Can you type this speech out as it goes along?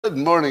Good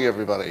morning,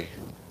 everybody,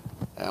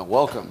 and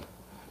welcome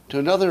to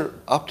another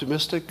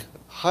optimistic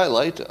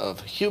highlight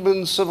of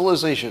human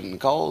civilization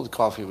called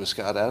Coffee with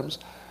Scott Adams.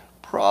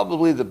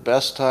 Probably the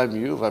best time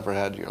you've ever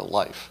had in your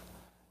life,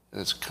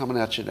 and it's coming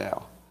at you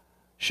now.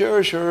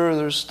 Sure,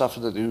 there's stuff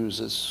in the news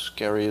that's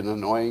scary and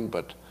annoying,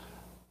 but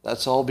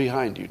that's all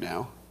behind you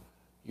now.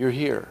 You're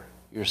here.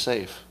 You're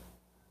safe.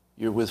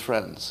 You're with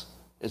friends.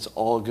 It's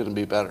all going to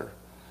be better.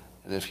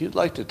 And if you'd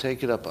like to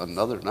take it up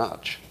another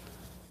notch,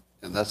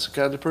 and that's the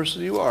kind of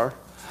person you are,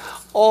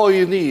 all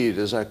you need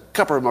is a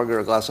cup or mug or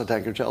a glass, a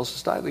tankard, chalice, a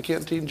stein, a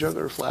canteen, jug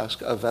or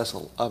flask, a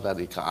vessel of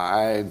any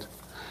kind.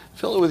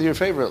 Fill it with your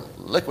favorite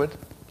liquid.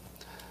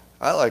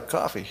 I like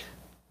coffee.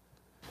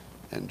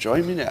 And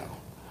join me now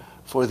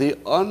for the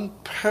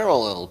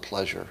unparalleled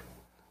pleasure,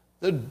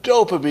 the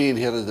dopamine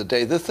hit of the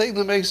day, the thing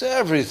that makes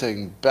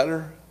everything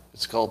better.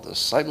 It's called the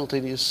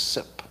simultaneous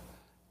sip.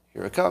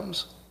 Here it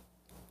comes.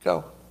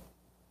 Go.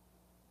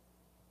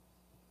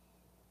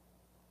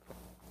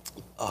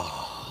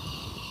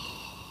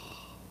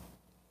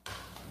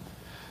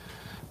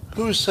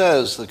 Who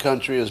says the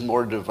country is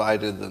more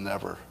divided than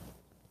ever?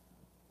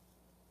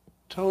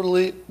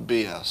 Totally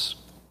BS.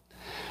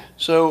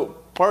 So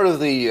part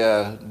of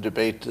the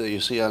debate that you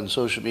see on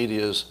social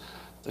media is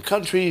the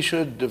country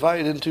should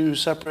divide into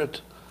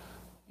separate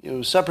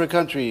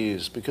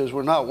countries because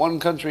we're not one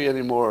country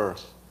anymore.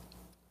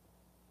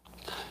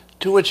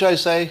 To which I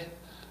say,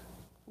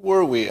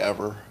 were we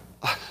ever?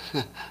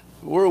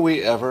 Were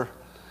we ever?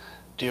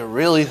 Do you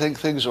really think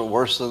things are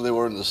worse than they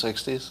were in the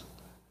 60s?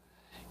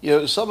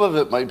 Some of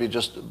it might be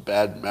just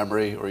bad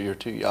memory or you're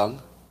too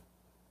young.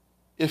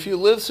 If you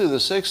lived through the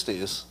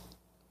 60s,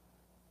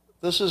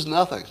 this is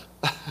nothing.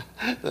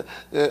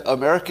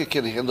 America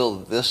can handle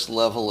this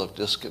level of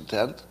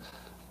discontent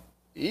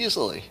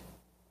easily.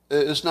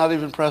 It's not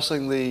even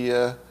pressing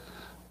the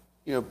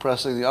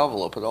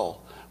envelope at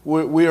all.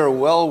 We are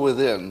well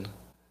within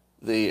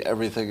the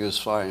everything is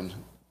fine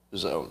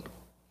zone.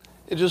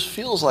 It just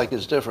feels like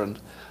it's different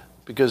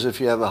because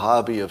if you have a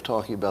hobby of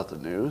talking about the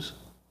news,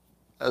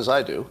 as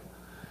I do,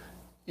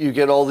 you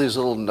get all these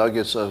little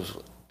nuggets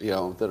of,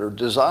 that are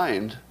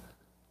designed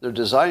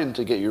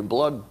to get your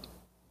blood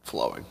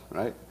flowing,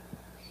 right?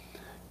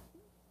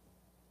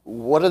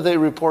 What do they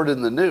report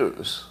in the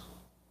news?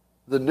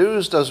 The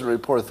news doesn't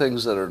report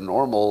things that are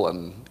normal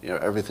and,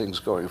 everything's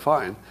going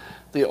fine.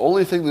 The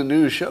only thing the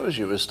news shows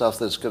you is stuff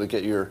that's going to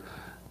get your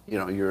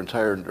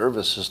entire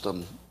nervous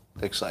system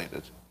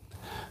excited.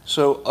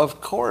 So, of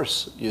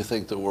course, you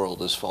think the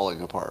world is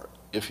falling apart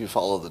if you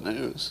follow the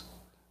news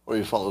or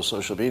you follow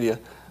social media,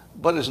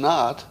 but it's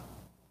not.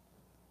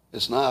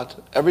 It's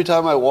not. Every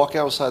time I walk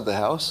outside the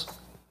house,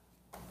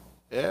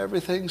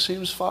 everything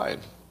seems fine.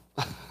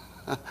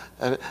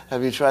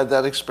 Have you tried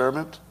that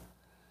experiment?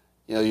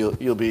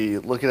 You'll be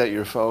looking at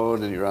your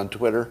phone and you're on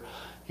Twitter.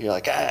 You're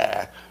like,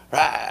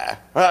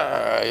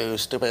 you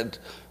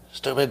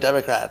stupid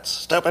Democrats,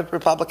 stupid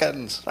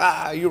Republicans,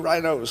 you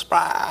rhinos,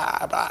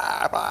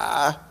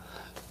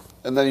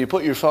 and then you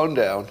put your phone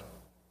down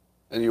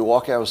and you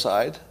walk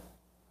outside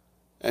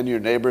and your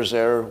neighbor's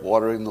there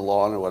watering the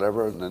lawn or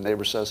whatever, and the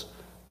neighbor says,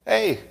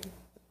 hey,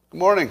 good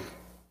morning.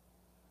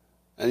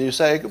 And you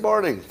say, good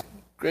morning,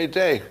 great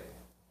day,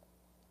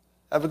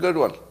 have a good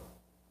one.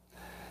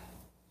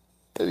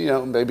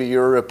 And, maybe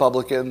you're a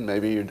Republican,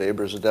 maybe your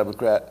neighbor's a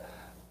Democrat.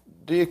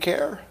 Do you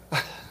care?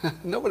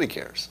 Nobody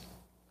cares.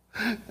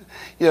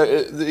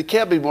 It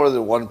can't be more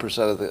than 1%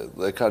 of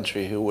the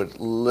country who would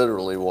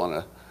literally want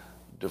a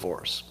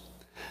divorce.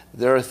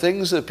 There are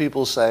things that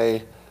people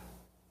say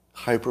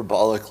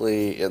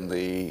hyperbolically in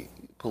the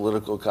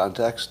political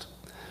context.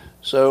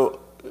 So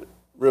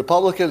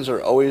Republicans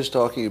are always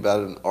talking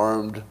about an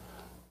armed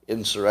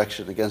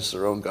insurrection against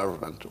their own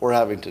government or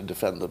having to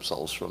defend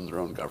themselves from their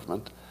own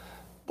government.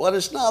 But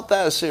it's not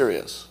that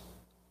serious.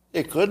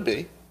 It could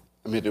be.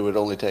 I mean, it would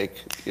only take,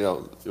 it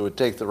would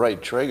take the right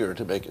trigger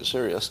to make it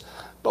serious,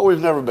 but we've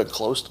never been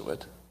close to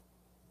it.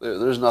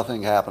 There's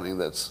nothing happening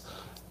that's,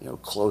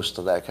 close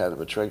to that kind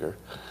of a trigger.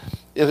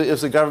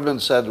 If the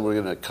government said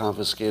we're going to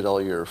confiscate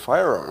all your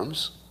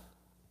firearms,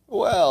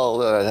 well,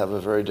 then I'd have a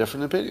very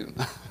different opinion.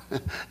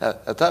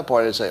 At that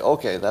point, I'd say,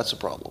 okay, that's a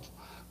problem.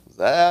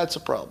 That's a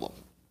problem.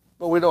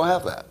 But we don't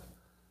have that.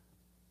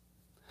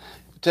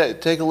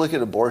 Take a look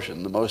at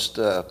abortion,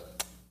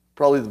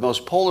 probably the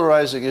most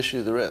polarizing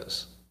issue there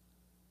is.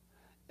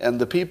 And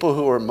the people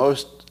who are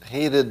most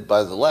hated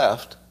by the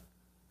left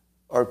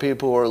are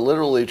people who are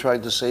literally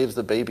trying to save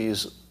the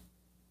babies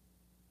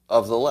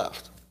of the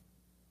left.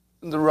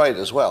 And the right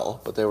as well,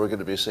 but they were going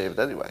to be saved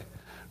anyway,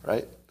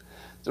 right?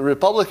 The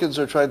Republicans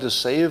are trying to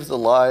save the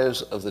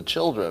lives of the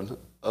children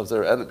of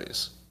their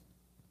enemies.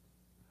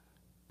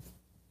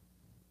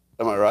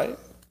 Am I right?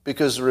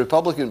 Because the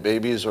Republican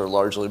babies are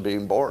largely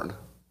being born.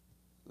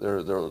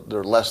 They're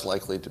less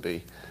likely to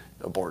be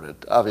aborted.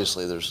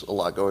 Obviously, there's a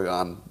lot going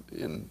on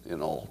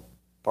in all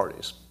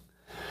parties.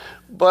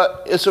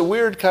 But it's a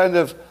weird kind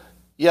of,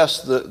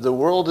 yes, the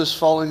world is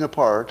falling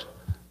apart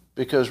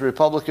because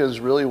Republicans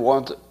really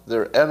want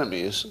their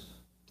enemies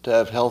to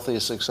have healthy,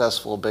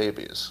 successful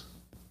babies.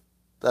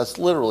 That's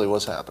literally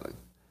what's happening.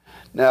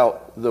 Now,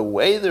 the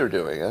way they're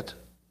doing it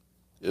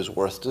is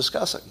worth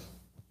discussing,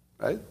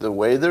 right? The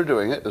way they're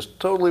doing it is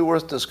totally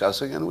worth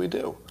discussing, and we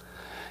do.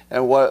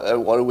 And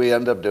what do we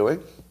end up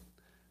doing?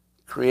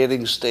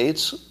 Creating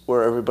states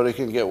where everybody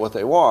can get what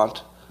they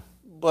want,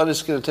 but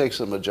it's going to take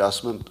some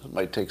adjustment. It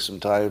might take some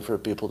time for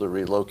people to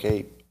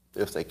relocate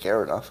if they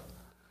care enough.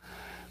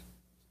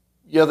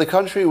 Yeah, the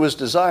country was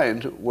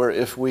designed where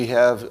if we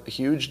have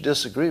huge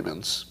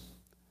disagreements,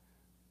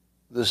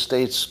 the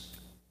states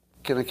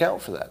can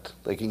account for that.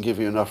 They can give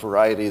you enough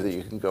variety that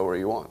you can go where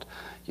you want.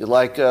 You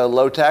like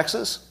low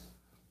taxes?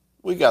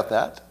 We got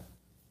that.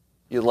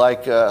 You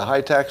like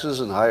high taxes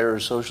and higher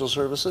social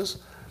services?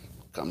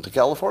 Come to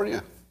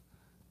California.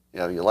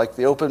 You like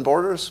the open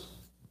borders?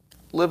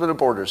 Live in a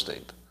border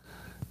state.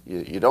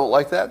 You don't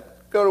like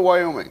that? Go to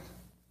Wyoming.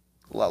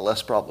 A lot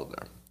less problem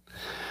there.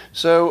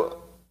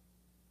 So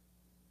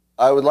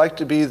I would like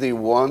to be the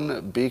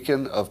one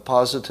beacon of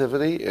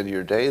positivity in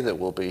your day that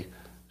will be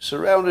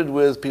surrounded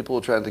with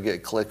people trying to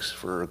get clicks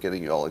for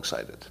getting you all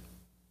excited.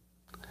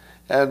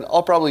 And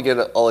I'll probably get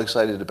all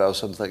excited about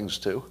some things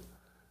too,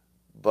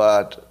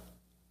 but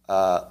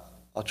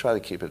I'll try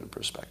to keep it in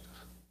perspective.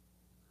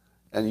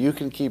 And you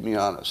can keep me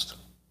honest.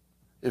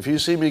 If you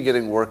see me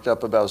getting worked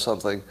up about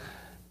something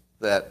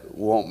that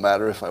won't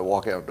matter if I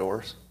walk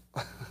outdoors,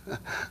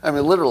 I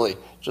mean, literally,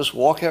 just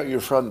walk out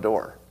your front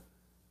door.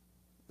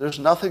 There's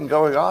nothing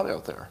going on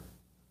out there.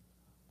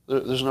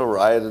 There's no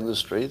riot in the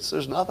streets.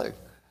 There's nothing.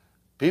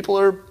 People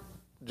are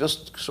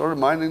just sort of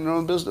minding their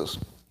own business,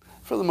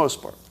 for the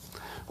most part.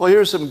 Well,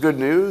 here's some good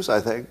news, I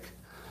think.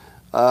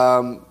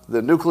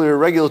 The Nuclear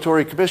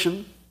Regulatory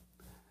Commission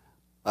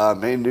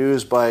made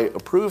news by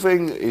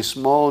approving a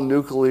small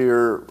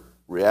nuclear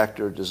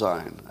reactor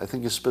design. I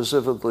think it's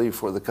specifically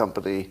for the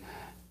company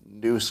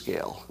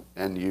NuScale,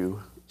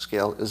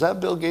 N-U-Scale. Is that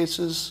Bill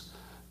Gates'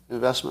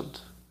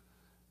 investment?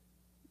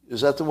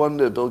 Is that the one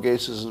that Bill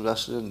Gates has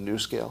invested in,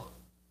 NuScale?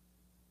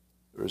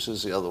 Or is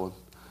this the other one?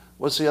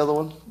 What's the other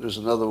one? There's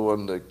another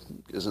one that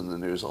is in the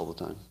news all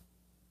the time.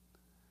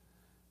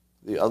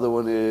 The other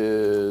one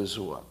is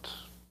what?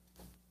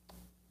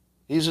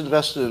 He's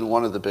invested in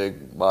one of the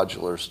big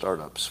modular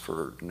startups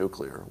for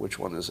nuclear. Which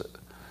one is it?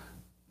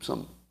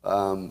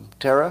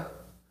 Terra?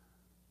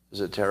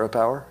 Is it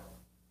TerraPower?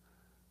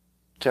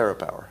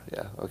 TerraPower,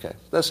 yeah, okay.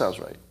 That sounds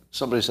right.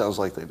 Somebody sounds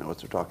like they know what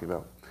they're talking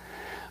about.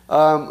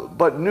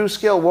 But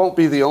NuScale won't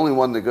be the only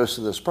one that goes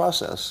through this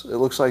process. It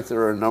looks like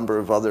there are a number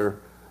of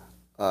other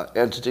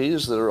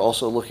entities that are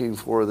also looking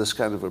for this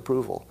kind of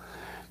approval.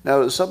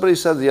 Now, somebody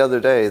said the other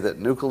day that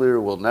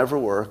nuclear will never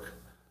work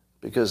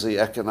because the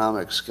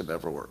economics can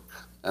never work,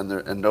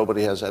 and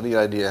nobody has any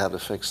idea how to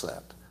fix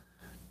that.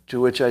 To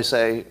which I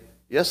say,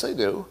 yes, they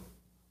do.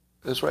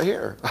 It's right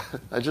here.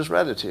 I just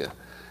read it to you.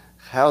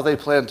 How they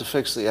plan to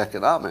fix the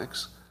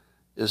economics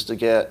is to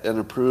get an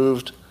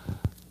approved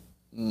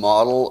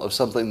model of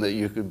something that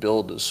you could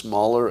build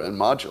smaller and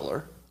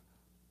modular,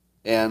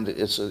 and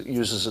it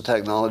uses a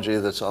technology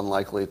that's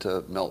unlikely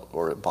to melt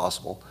or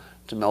impossible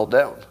to melt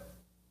down.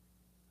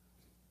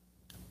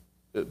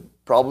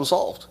 Problem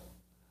solved.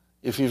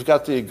 If you've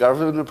got the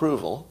government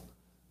approval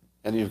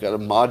and you've got a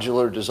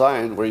modular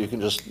design where you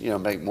can just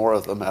make more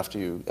of them after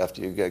you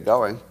get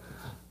going,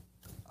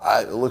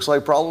 it looks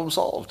like problem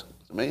solved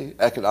to me,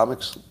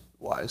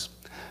 economics-wise.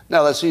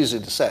 Now, that's easy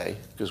to say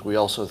because we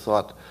also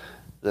thought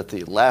that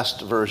the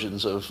last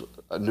versions of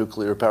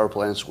nuclear power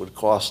plants would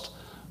cost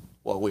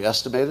what we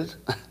estimated,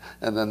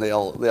 and then they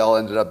all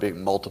ended up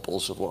being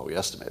multiples of what we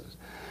estimated.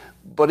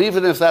 But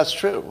even if that's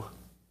true,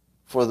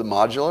 for the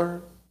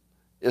modular,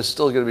 it's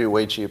still going to be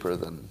way cheaper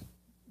than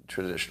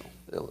traditional.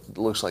 It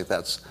looks like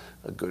that's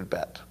a good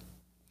bet.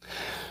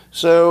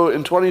 So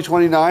in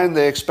 2029,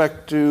 they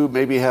expect to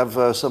maybe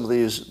have some of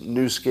these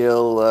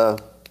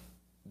NuScale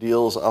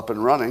deals up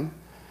and running,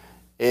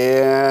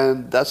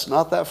 and that's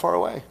not that far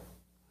away.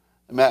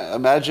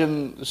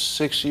 Imagine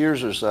 6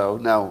 years or so.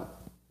 Now,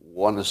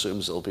 one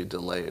assumes it'll be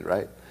delayed,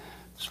 right?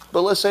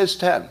 But let's say it's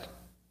 10.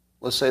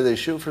 Let's say they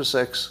shoot for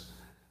 6,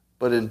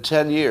 but in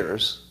 10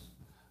 years,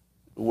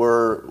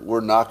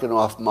 we're knocking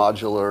off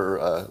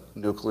modular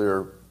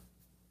nuclear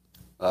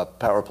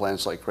power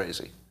plants like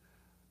crazy.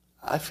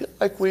 I feel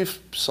like we've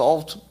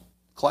solved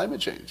climate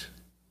change.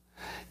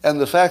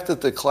 And the fact that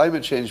the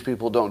climate change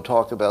people don't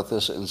talk about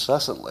this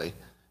incessantly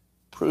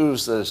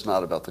proves that it's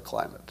not about the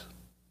climate,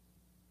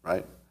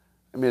 right?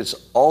 I mean,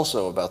 it's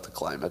also about the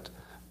climate,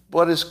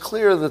 but it's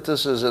clear that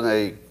this is in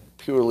a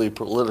purely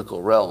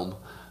political realm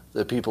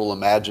that people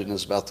imagine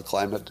is about the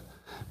climate.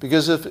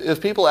 Because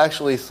if people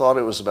actually thought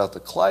it was about the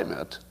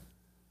climate,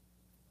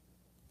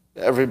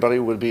 everybody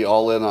would be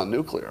all in on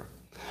nuclear.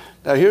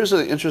 Now, here's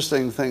an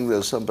interesting thing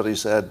that somebody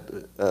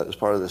said as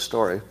part of this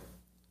story.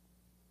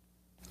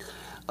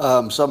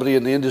 Somebody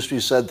in the industry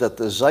said that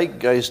the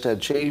zeitgeist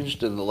had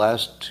changed in the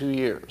last 2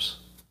 years.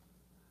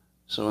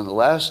 So in the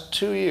last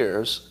 2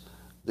 years,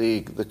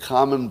 the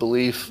common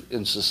belief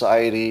in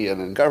society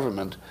and in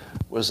government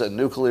was that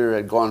nuclear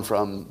had gone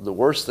from the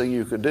worst thing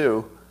you could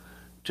do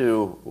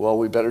to, well,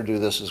 we better do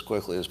this as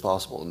quickly as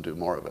possible and do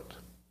more of it.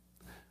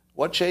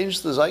 What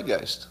changed the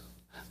zeitgeist?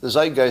 The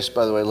zeitgeist,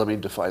 by the way, let me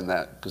define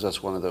that, because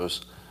that's one of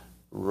those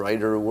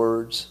writer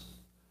words.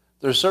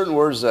 There are certain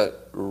words that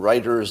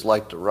writers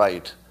like to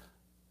write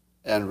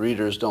and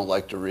readers don't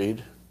like to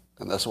read,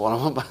 and that's one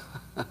of them.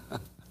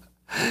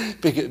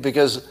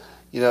 Because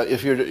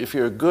if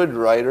you're a good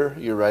writer,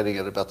 you're writing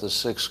at about the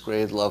 6th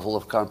grade level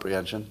of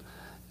comprehension,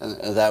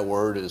 and that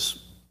word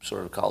is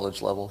sort of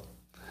college level.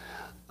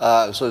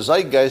 So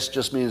zeitgeist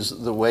just means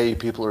the way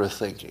people are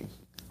thinking,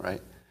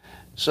 right?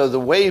 So the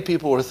way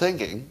people were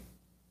thinking,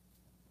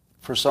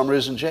 for some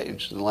reason,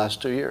 changed in the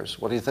last 2 years.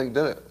 What do you think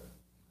did it?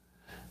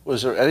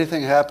 Was there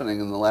anything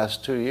happening in the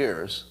last 2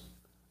 years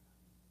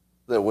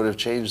that would have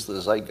changed the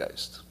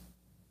zeitgeist?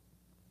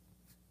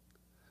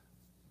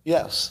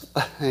 Yes.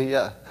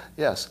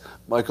 Yes.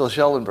 Michael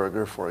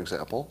Schellenberger, for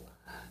example,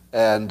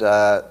 and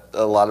a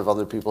lot of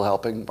other people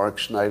helping, Mark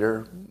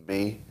Schneider,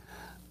 me,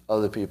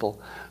 other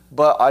people.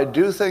 But I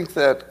do think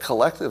that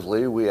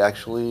collectively we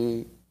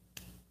actually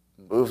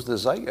moved the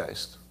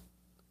zeitgeist.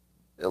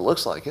 It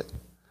looks like it.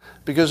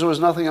 Because there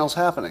was nothing else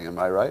happening, am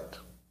I right?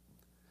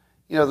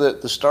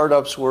 The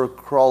startups were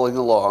crawling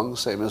along,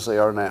 same as they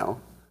are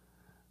now.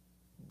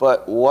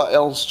 But what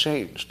else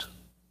changed?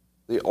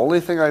 The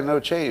only thing I know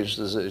changed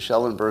is that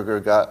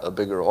Schellenberger got a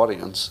bigger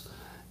audience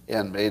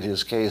and made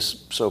his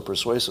case so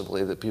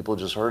persuasively that people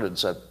just heard it and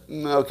said,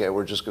 okay,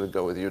 we're just going to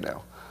go with you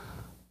now.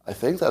 I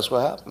think that's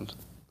what happened,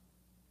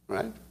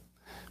 right?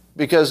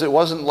 Because it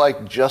wasn't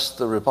like just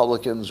the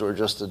Republicans or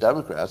just the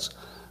Democrats.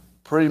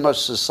 Pretty much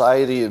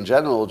society in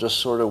general just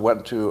sort of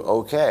went to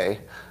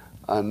okay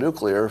on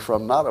nuclear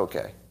from not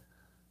okay.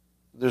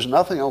 There's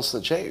nothing else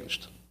that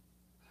changed.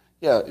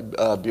 Yeah,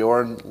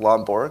 Bjorn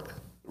Lomborg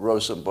wrote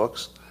some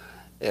books,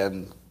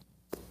 and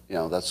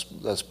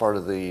that's part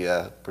of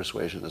the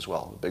persuasion as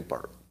well, a big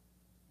part.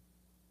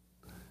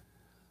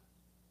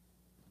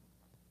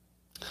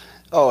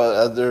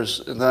 And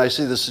then I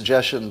see the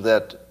suggestion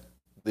that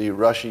the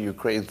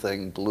Russia-Ukraine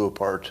thing blew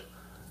apart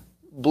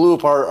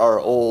our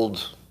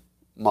old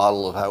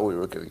model of how we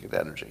were going to get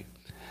energy.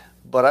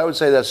 But I would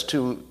say that's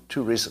too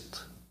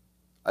recent.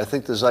 I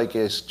think the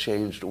zeitgeist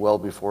changed well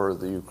before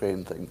the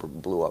Ukraine thing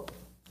blew up.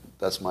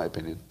 That's my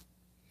opinion.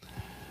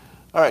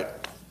 All right.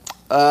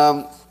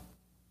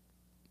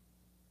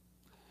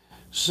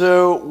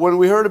 So when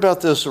we heard about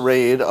this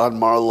raid on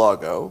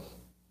Mar-a-Lago,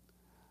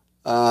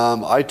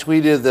 I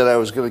tweeted that I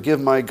was going to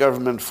give my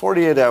government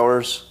 48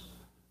 hours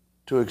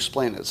to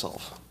explain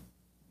itself.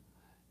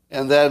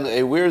 And then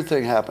a weird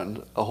thing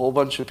happened. A whole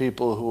bunch of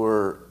people who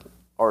were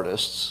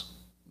artists,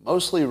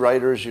 mostly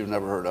writers you've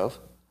never heard of,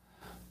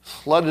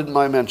 flooded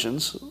my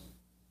mentions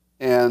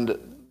and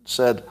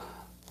said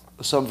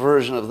some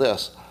version of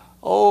this.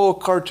 Oh,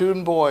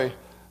 cartoon boy,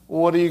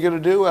 what are you going to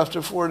do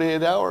after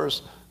 48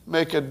 hours?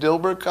 Make a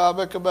Dilbert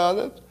comic about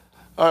it?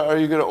 Are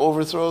you going to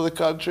overthrow the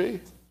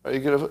country? Are you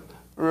going to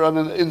run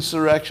an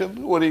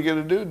insurrection? What are you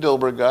going to do,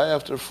 Dilbert guy,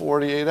 after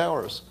 48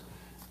 hours?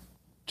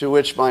 To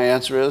which my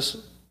answer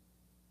is,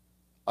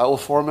 I will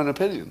form an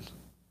opinion.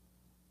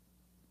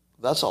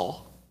 That's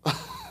all.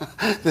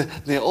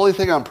 The only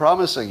thing I'm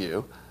promising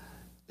you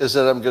is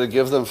that I'm going to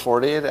give them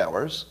 48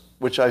 hours,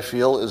 which I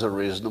feel is a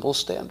reasonable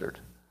standard.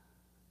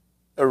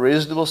 A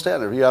reasonable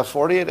standard. You have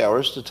 48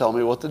 hours to tell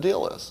me what the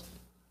deal is.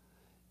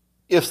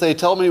 If they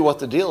tell me what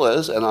the deal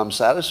is and I'm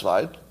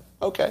satisfied,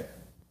 okay,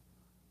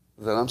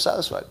 then I'm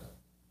satisfied.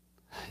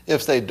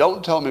 If they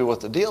don't tell me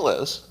what the deal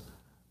is,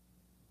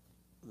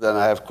 then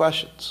I have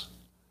questions.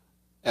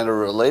 And a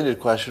related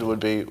question would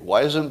be,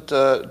 why isn't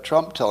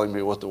Trump telling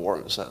me what the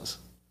warrant says?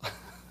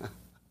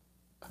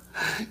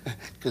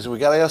 Because we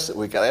got to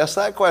ask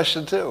that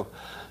question too,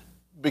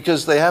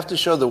 because they have to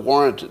show the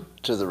warrant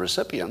to the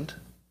recipient,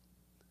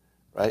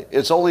 right?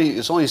 It's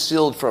only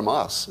sealed from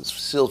us. It's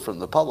sealed from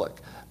the public,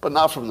 but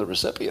not from the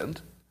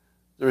recipient.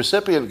 The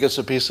recipient gets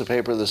a piece of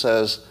paper that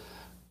says,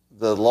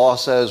 the law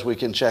says we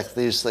can check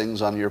these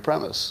things on your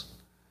premise.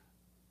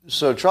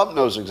 So Trump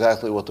knows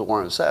exactly what the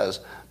warrant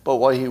says, but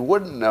what he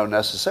wouldn't know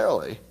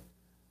necessarily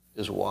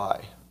is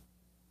why,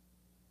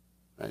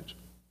 right?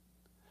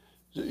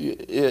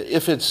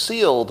 If it's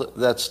sealed,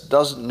 that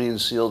doesn't mean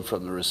sealed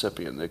from the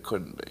recipient. It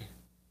couldn't be.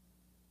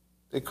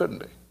 It couldn't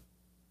be.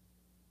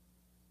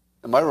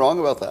 Am I wrong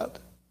about that?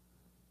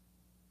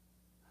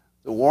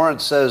 The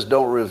warrant says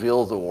don't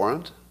reveal the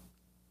warrant.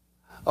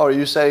 Oh, are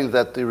you saying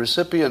that the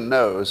recipient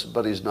knows,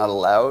 but he's not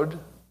allowed?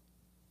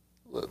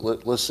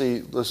 Let's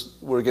see.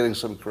 We're getting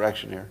some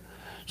correction here.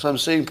 So I'm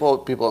seeing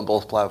people on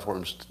both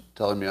platforms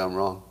telling me I'm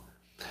wrong.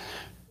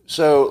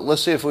 So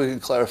let's see if we can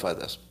clarify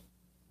this.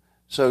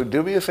 So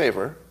do me a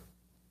favor.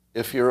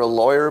 If you're a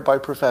lawyer by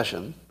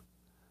profession,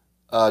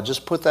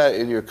 just put that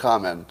in your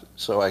comment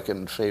so I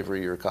can favor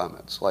your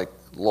comments. Like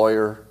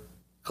lawyer, :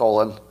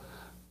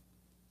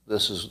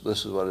 this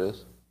is what it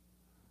is.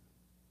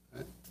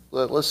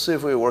 Let's see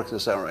if we work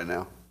this out right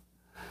now.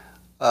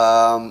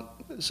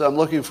 So I'm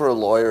looking for a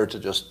lawyer to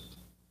just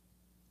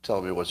tell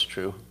me what's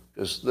true,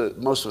 because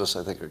most of us,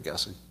 I think, are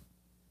guessing.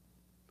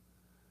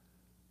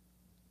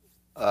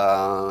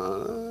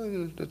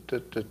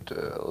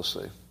 Let's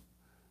see.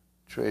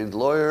 Trained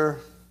lawyer.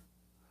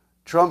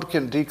 Trump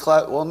can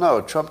declass. Well,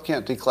 no, Trump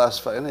can't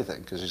declassify anything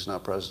because he's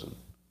not president.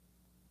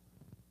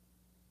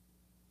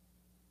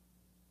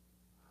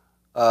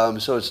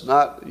 So it's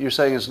not. You're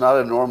saying it's not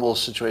a normal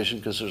situation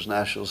because there's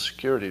national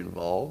security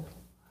involved,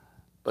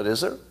 but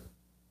is there?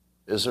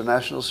 Is there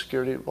national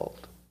security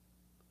involved?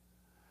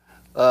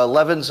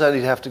 Levin said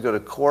he'd have to go to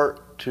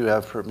court to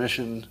have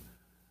permission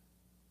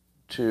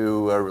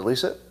to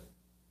release it.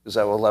 Is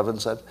that what Levin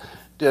said?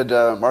 Did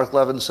Mark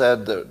Levin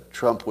said that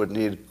Trump would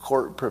need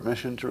court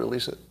permission to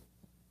release it?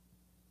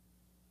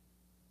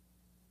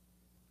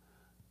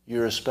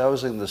 You're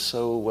espousing the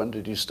 "so when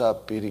did you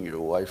stop beating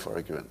your wife"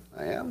 argument.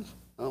 I am?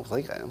 I don't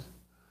think I am.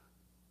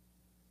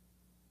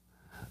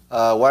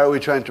 Why are we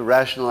trying to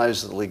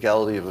rationalize the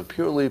legality of a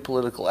purely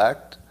political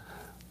act?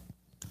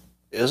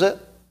 Is it?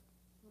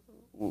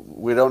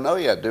 We don't know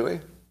yet, do we?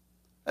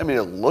 I mean,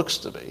 it looks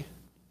to be.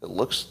 It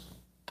looks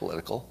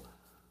political.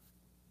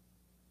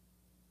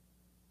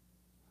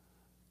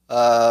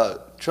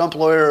 Trump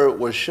lawyer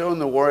was shown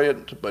the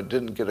warrant but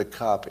didn't get a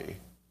copy.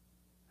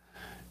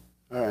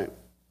 All right.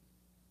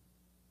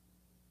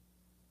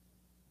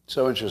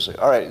 So interesting.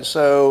 All right.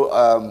 So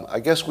I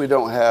guess we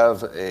don't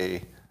have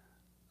a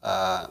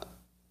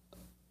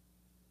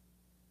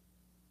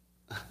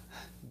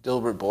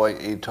Dilbert boy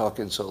ain't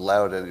talking so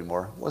loud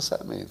anymore. What's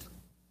that mean?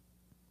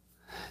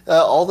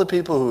 All the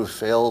people who have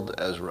failed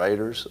as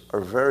writers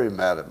are very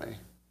mad at me.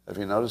 Have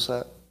you noticed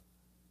that?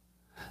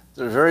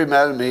 They're very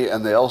mad at me,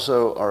 and they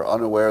also are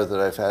unaware that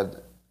I've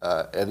had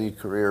any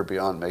career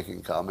beyond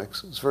making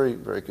comics. It's very,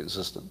 very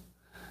consistent.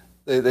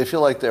 They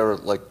feel like they're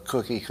like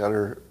cookie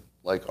cutter,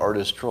 like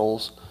artist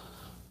trolls.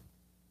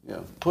 You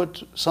know,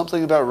 put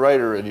something about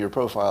writer in your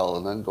profile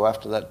and then go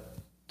after that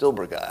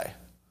Dilbert guy.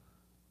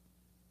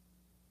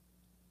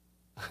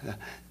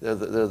 They're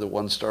the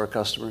one-star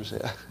customers,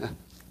 yeah.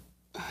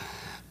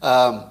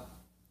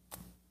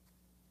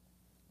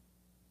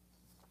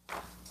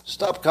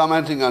 Stop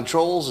commenting on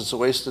trolls. It's a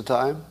waste of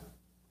time.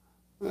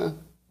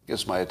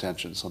 Gets my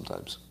attention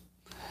sometimes.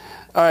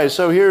 All right,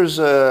 so here's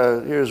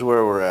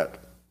where we're at.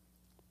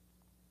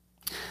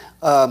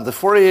 The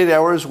 48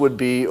 hours would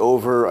be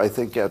over, I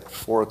think, at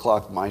 4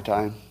 o'clock my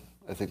time.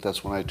 I think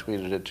that's when I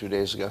tweeted it 2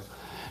 days ago.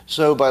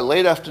 So by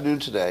late afternoon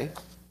today,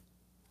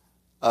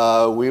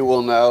 we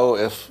will know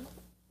if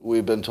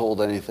we've been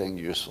told anything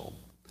useful.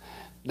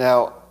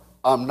 Now,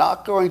 I'm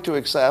not going to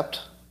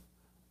accept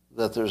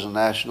that there's a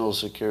national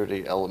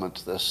security element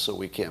to this, so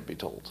we can't be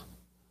told.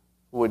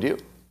 Would you?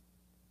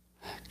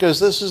 Because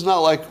this is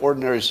not like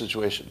ordinary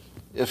situation.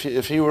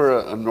 If he were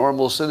a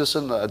normal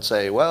citizen, I'd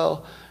say,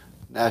 well,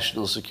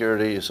 national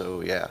security,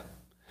 so yeah.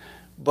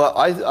 But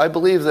I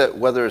believe that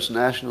whether it's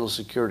national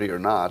security or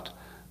not,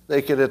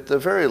 they could at the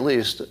very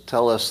least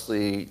tell us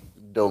the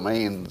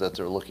domain that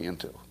they're looking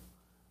into.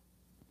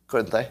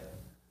 Couldn't they?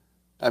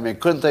 I mean,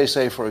 couldn't they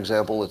say, for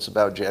example, it's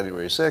about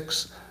January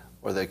 6th,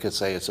 or they could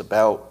say it's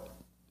about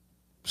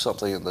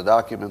something in the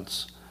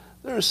documents?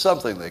 There's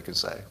something they could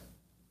say.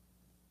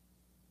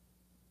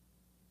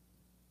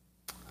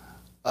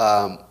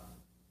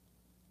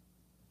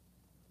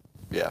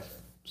 Yeah,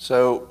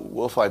 so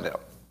we'll find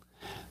out.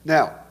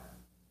 Now,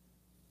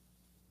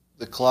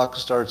 the clock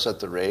starts at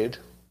the raid.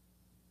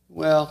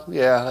 Well,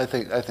 yeah, I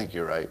think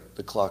you're right.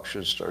 The clock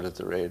should start at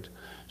the raid.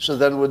 So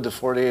then would the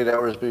 48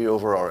 hours be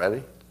over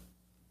already?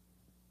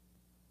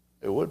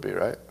 It would be,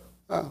 right?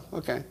 Oh,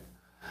 okay.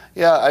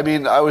 Yeah, I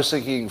mean, I was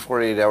thinking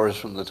 48 hours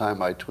from the time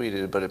I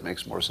tweeted, but it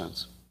makes more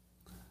sense.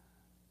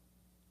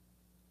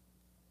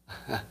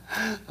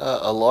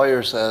 A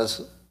lawyer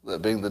says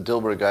that being the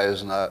Dilbert guy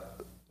is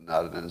not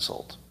an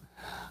insult.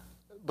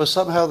 But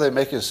somehow they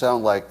make it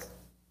sound like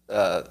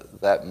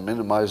that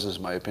minimizes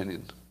my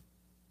opinion.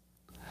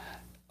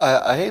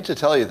 I hate to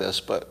tell you this,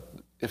 but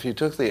if you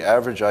took the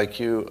average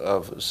IQ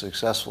of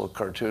successful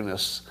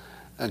cartoonists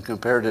and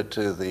compared it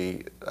to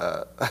the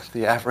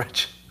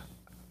average,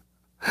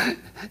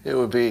 it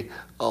would be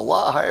a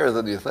lot higher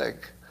than you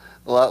think.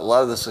 A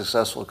lot of the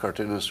successful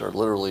cartoonists are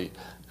literally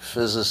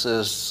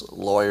physicists,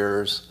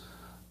 lawyers.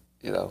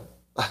 You know,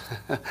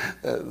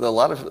 a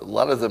lot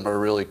of them are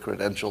really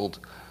credentialed.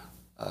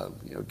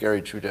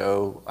 Gary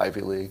Trudeau,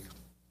 Ivy League.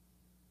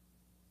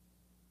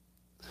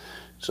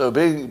 So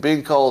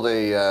being called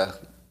a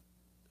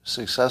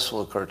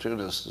successful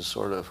cartoonist is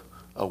sort of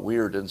a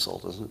weird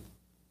insult, isn't it?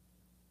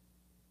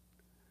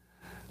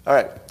 All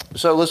right,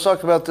 so let's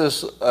talk about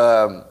this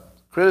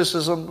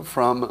criticism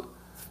from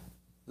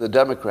the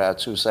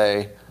Democrats who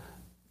say,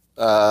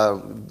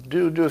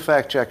 do a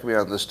fact check me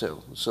on this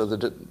too. So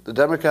the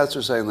Democrats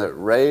are saying that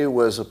Wray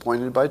was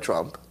appointed by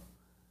Trump.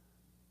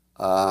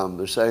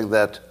 They're saying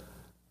that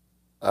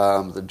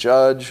the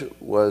judge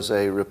was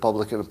a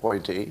Republican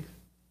appointee,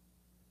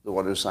 the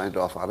one who signed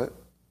off on it,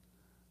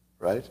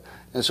 right?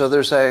 And so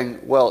they're saying,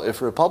 well,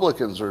 if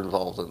Republicans are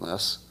involved in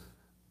this,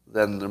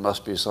 then there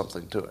must be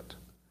something to it.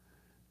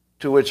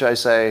 To which I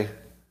say,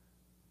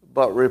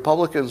 but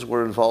Republicans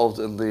were involved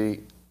in the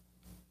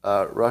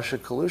Russia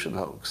collusion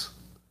hoax.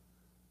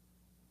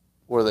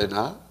 Were they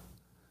not?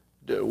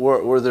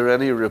 Were there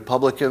any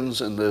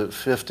Republicans in the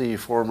 50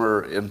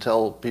 former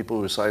Intel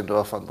people who signed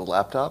off on the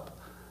laptop?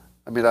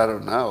 I mean, I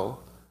don't know.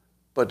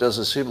 But does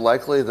it seem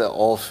likely that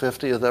all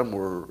 50 of them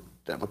were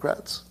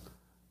Democrats?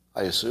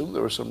 I assume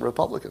there were some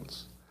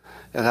Republicans.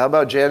 And how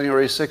about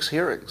January 6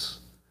 hearings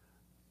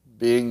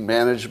being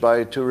managed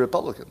by 2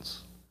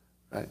 Republicans?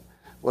 Right?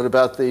 What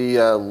about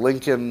the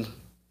Lincoln,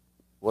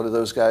 what are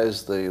those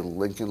guys, the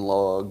Lincoln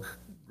Log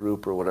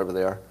group or whatever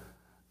they are,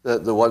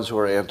 the ones who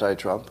are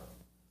anti-Trump?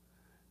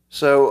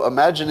 So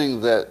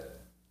imagining that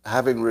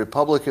having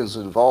Republicans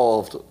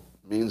involved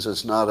means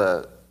it's not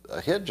a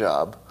hit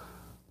job,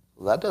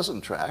 well, that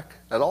doesn't track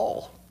at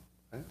all.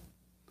 Right?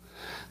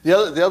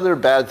 The other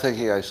bad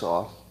thinking I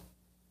saw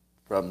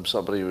from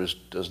somebody who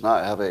does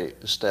not have a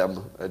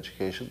STEM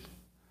education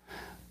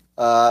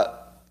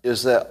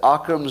is that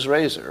Occam's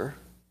razor,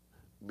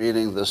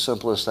 meaning the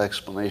simplest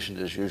explanation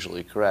is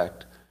usually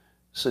correct,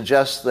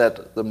 suggests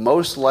that the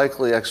most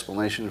likely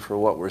explanation for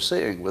what we're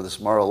seeing with this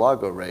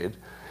Mar-a-Lago raid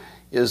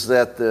is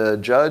that the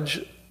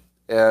judge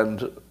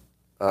and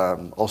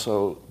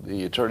also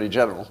the Attorney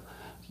General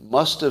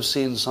must have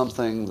seen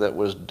something that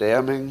was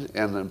damning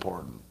and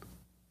important,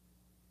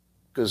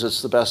 because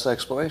it's the best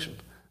explanation.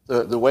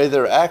 The way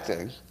they're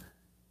acting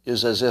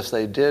is as if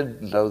they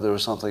did know there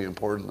was something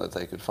important that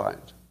they could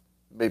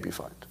maybe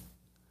find.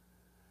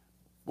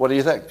 What do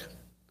you think?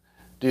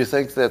 Do you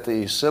think that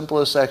the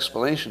simplest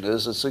explanation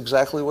is it's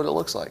exactly what it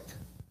looks like?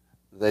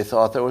 They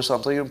thought there was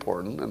something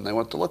important and they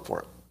went to look for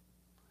it.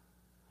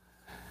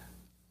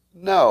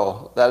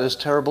 No, that is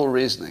terrible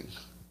reasoning.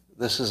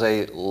 This is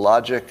a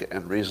logic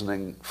and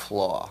reasoning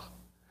flaw.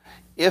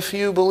 If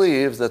you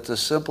believe that the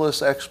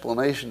simplest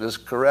explanation is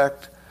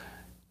correct,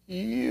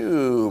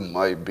 you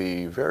might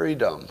be very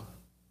dumb.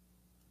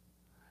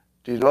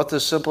 Do you know what the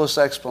simplest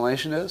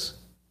explanation is?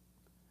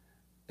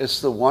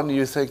 It's the one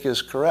you think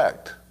is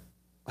correct.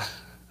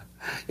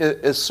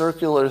 It's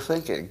circular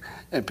thinking,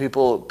 and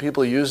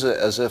people use it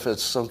as if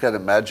it's some kind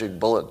of magic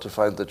bullet to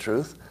find the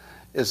truth.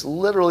 It's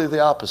literally the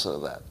opposite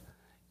of that.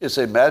 It's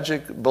a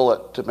magic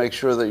bullet to make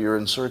sure that you're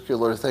in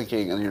circular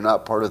thinking and you're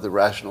not part of the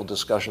rational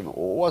discussion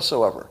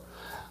whatsoever.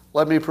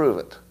 Let me prove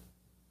it.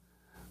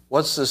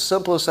 What's the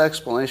simplest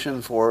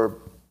explanation for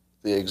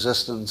the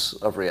existence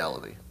of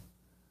reality?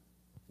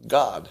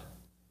 God.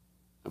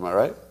 Am I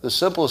right? The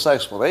simplest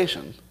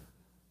explanation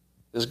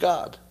is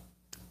God.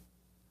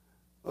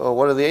 Well,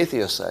 what do the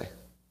atheists say?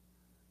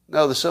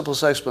 No, the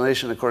simplest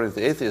explanation according to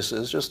the atheists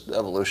is just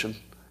evolution,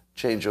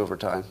 change over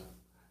time,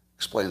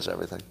 explains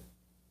everything.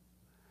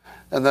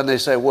 And then they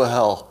say,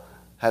 well,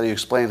 how do you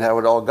explain how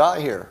it all got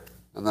here?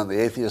 And then the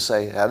atheists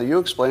say, how do you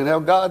explain how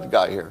God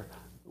got here?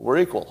 We're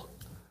equal.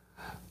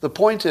 The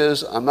point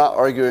is, I'm not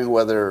arguing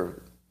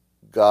whether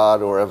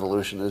God or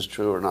evolution is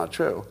true or not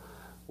true.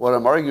 What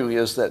I'm arguing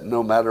is that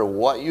no matter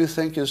what you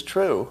think is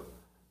true,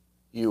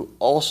 you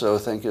also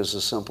think is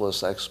the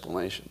simplest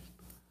explanation.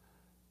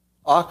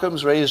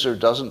 Occam's razor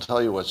doesn't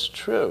tell you what's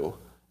true.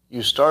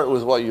 You start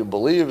with what you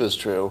believe is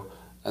true,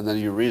 and then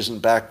you reason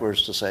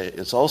backwards to say,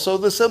 it's also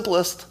the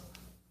simplest.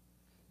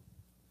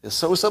 It's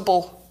so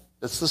simple.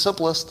 It's the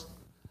simplest.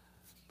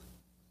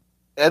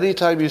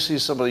 Anytime you see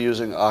somebody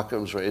using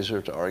Occam's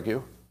razor to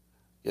argue,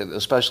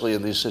 especially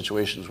in these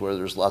situations where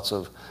there's lots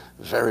of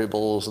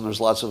variables and there's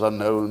lots of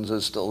unknowns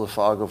and still the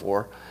fog of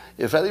war,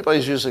 if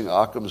anybody's using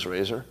Occam's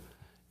razor,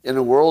 in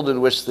a world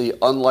in which the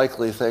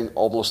unlikely thing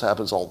almost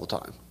happens all the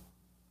time,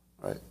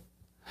 right?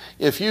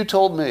 If you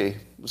told me,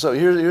 so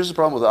here's the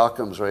problem with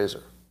Occam's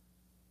razor.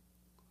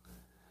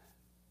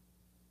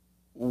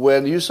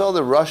 When you saw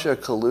the Russia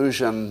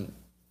collusion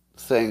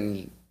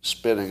thing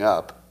spinning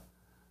up,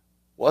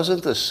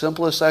 wasn't the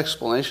simplest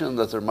explanation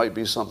that there might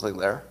be something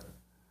there?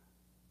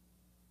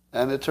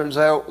 And it turns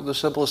out the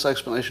simplest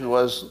explanation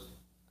was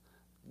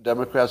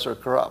Democrats are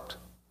corrupt.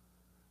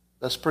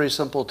 That's pretty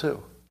simple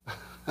too.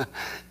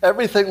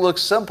 Everything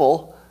looks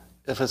simple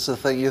if it's the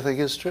thing you think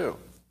is true.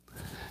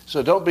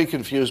 So don't be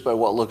confused by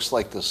what looks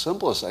like the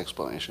simplest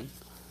explanation.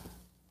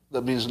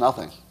 That means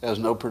nothing. It has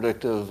no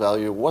predictive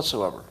value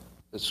whatsoever.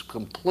 It's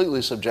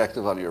completely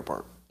subjective on your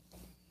part.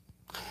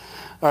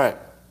 All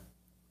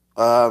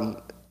right.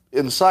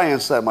 In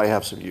science, that might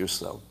have some use,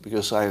 though,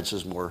 because science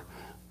is more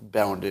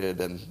bounded.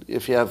 And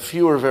if you have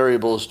fewer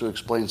variables to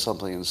explain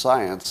something in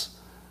science,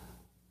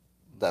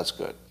 that's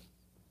good.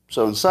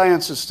 So in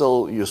science, it's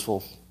still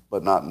useful,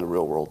 but not in the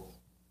real world.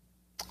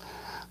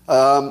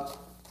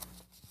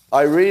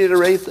 I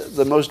reiterate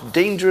the most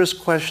dangerous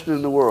question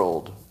in the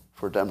world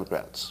for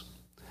Democrats.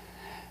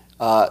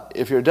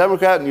 If you're a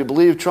Democrat and you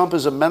believe Trump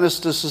is a menace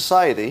to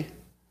society,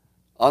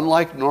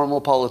 unlike normal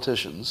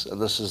politicians,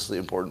 and this is the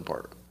important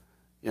part,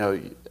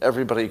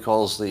 everybody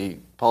calls the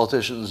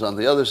politicians on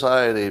the other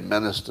side a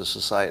menace to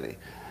society.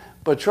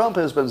 But Trump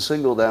has been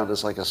singled out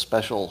as like a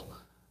special,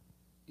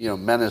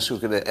 menace who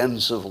can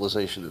end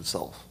civilization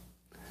itself.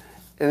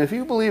 And if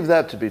you believe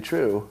that to be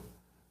true,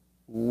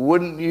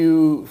 wouldn't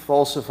you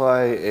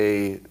falsify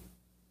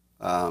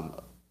an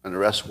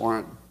arrest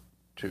warrant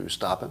to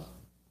stop him?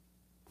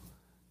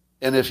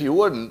 And if you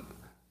wouldn't,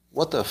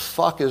 what the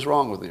fuck is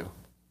wrong with you?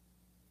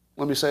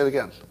 Let me say it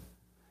again.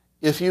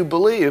 If you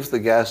believe the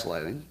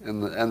gaslighting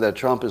and that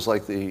Trump is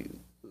like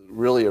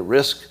really a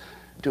risk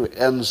to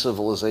end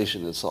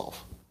civilization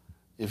itself,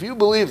 if you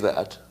believe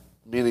that,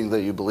 meaning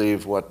that you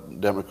believe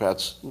what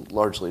Democrats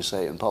largely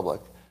say in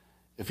public,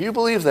 if you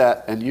believe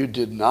that and you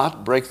did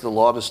not break the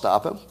law to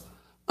stop him,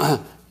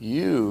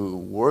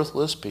 you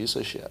worthless piece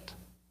of shit.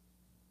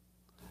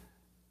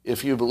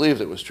 If you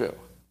believed it was true.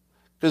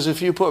 Because if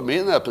you put me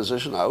in that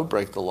position, I would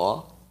break the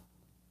law.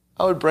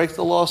 I would break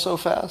the law so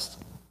fast.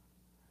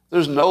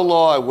 There's no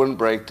law I wouldn't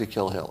break to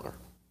kill Hitler.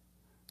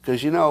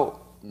 Because,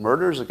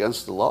 murder is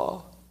against the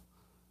law.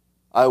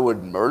 I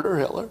would murder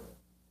Hitler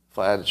if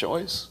I had a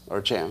choice or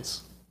a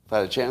chance. If I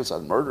had a chance,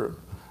 I'd murder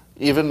him.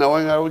 Even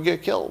knowing I would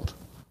get killed,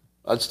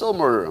 I'd still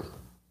murder him.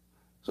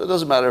 So it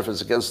doesn't matter if it's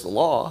against the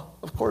law.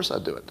 Of course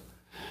I'd do it.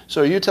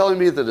 So are you telling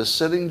me that a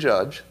sitting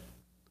judge,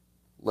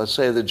 let's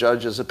say the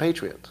judge is a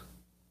patriot,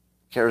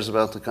 cares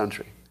about the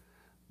country,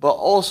 but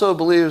also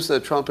believes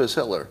that Trump is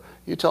Hitler,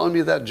 you telling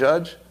me that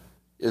judge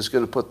is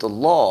going to put the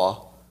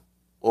law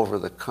over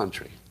the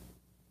country?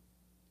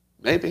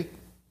 Maybe.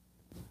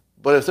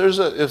 But if there's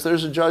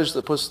a judge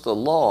that puts the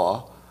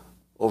law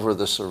over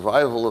the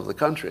survival of the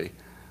country,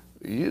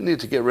 you need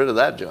to get rid of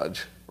that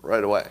judge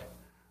right away.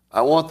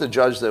 I want the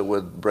judge that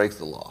would break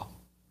the law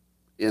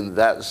in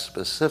that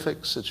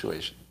specific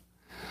situation.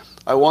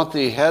 I want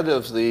the head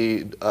of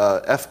the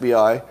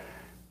FBI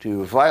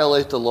to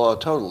violate the law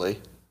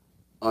totally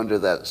under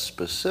that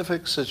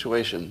specific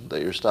situation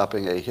that you're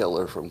stopping a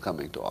Hitler from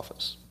coming to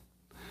office.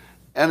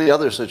 Any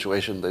other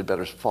situation, they'd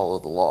better follow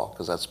the law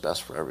because that's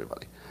best for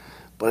everybody.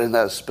 But in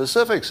that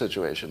specific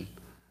situation,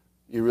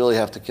 you really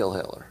have to kill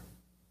Hitler.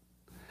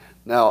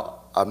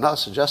 Now, I'm not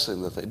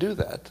suggesting that they do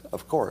that,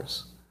 of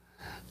course.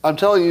 I'm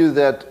telling you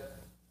that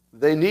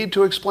they need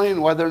to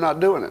explain why they're not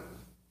doing it.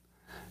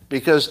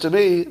 Because to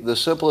me, the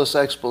simplest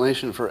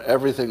explanation for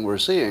everything we're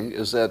seeing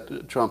is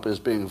that Trump is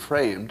being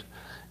framed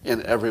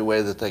in every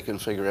way that they can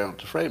figure out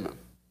to frame him.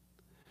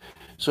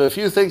 So if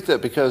you think that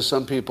because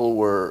some people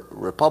were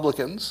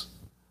Republicans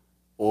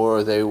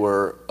or they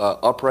were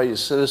upright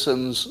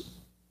citizens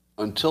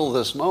until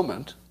this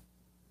moment,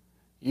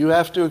 you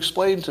have to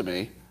explain to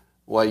me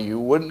why you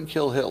wouldn't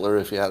kill Hitler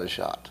if you had a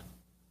shot.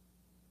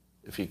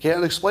 If you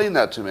can't explain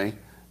that to me,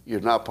 you're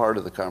not part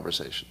of the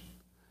conversation.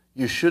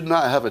 You should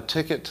not have a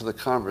ticket to the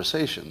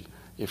conversation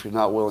if you're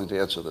not willing to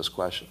answer this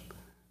question.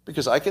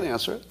 Because I can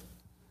answer it.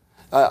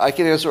 I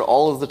can answer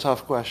all of the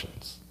tough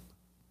questions,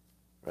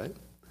 right?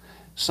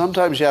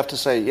 Sometimes you have to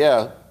say,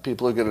 yeah,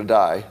 people are going to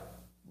die,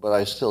 but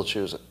I still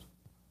choose it.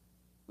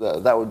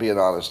 That would be an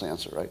honest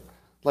answer, right?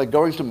 Like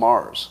going to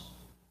Mars.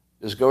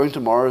 Is going to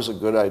Mars a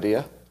good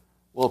idea?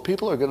 Well,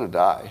 people are going to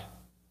die.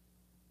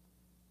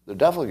 They're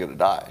definitely going to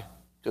die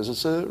because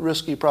it's a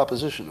risky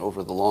proposition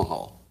over the long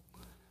haul.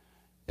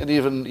 And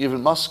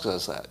even Musk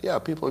says that. Yeah,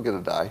 people are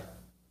going to die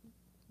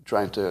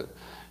trying to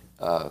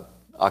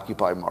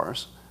occupy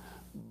Mars.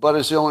 But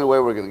it's the only way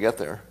we're going to get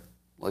there.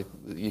 Like,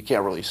 you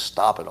can't really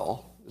stop it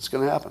all. It's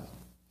going to happen.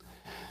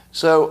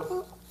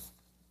 So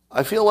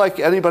I feel like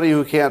anybody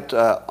who can't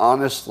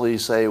honestly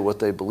say what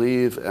they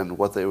believe and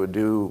what they would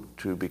do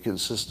to be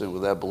consistent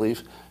with that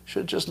belief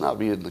should just not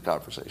be in the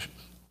conversation.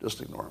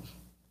 Just ignore them.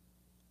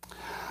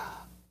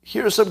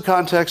 Here's some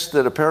context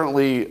that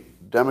apparently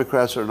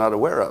Democrats are not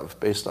aware of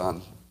based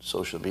on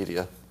social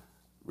media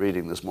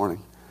reading this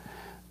morning.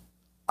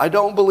 I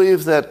don't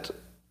believe that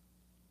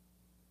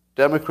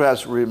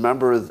Democrats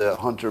remember the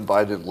Hunter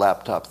Biden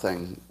laptop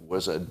thing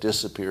was a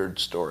disappeared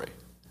story.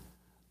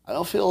 I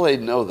don't feel they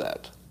know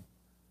that.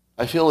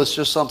 I feel it's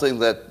just something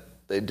that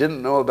they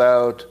didn't know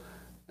about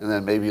and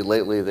then maybe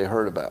lately they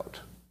heard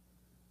about.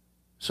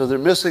 So they're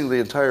missing the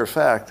entire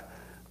fact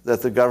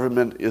that the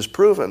government is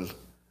proven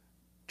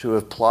to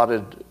have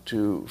plotted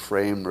to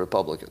frame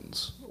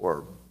Republicans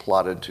or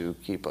plotted to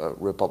keep a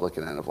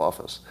Republican out of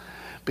office.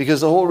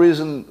 Because the whole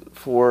reason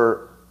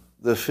for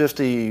the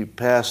 50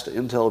 past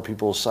intel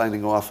people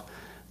signing off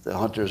that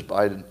Hunter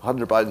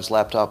Biden's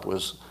laptop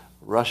was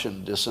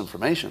Russian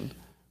disinformation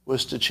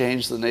was to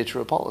change the nature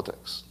of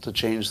politics, to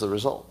change the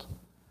result.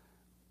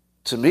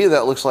 To me,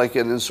 that looks like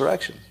an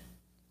insurrection.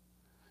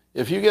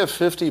 If you get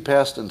 50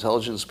 past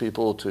intelligence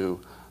people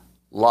to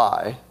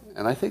lie,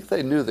 and I think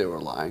they knew they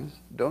were lying,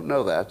 don't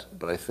know that,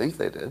 but I think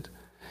they did.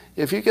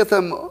 If you get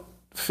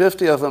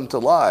 50 of them to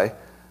lie,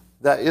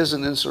 that is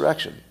an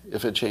insurrection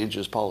if it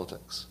changes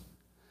politics.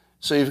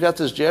 So you've got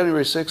this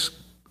January 6th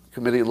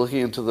committee looking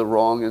into the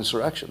wrong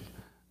insurrection.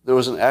 There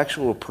was an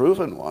actual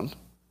proven one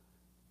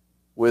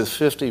with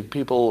 50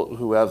 people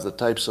who have the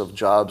types of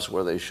jobs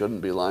where they shouldn't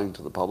be lying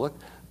to the public,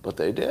 but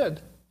they did.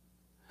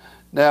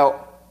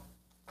 Now,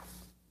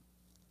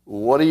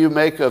 what do you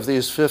make of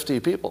these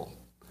 50 people?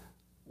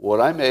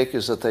 What I make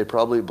is that they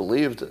probably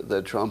believed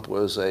that Trump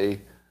was a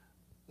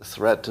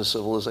threat to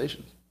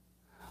civilization.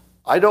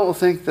 I don't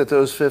think that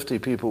those 50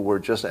 people were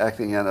just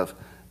acting out of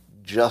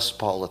just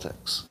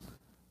politics.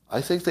 I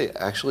think they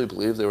actually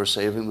believed they were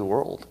saving the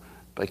world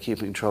by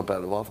keeping Trump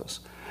out of office.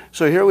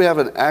 So here we have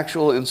an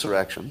actual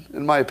insurrection.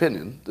 In my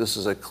opinion, this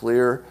is a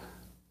clear,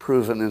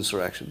 proven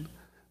insurrection.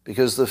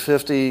 because the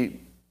 50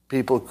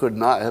 people could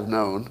not have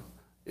known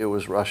it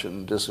was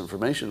Russian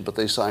disinformation, but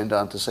they signed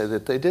on to say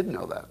that they did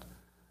know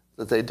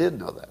that they did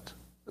know that,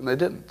 and they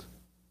didn't.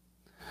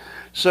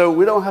 So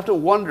we don't have to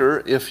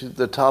wonder if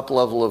the top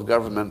level of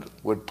government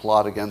would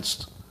plot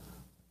against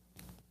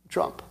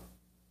Trump.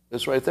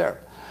 It's right there.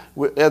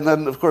 And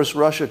then, of course,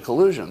 Russia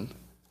collusion.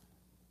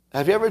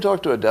 Have you ever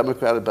talked to a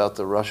Democrat about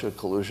the Russia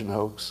collusion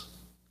hoax?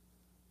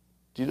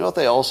 Do you know what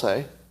they all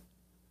say?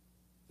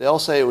 They all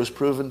say it was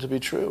proven to be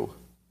true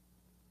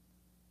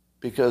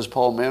because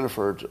Paul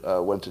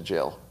Manafort went to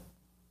jail.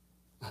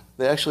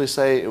 They actually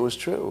say it was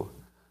true,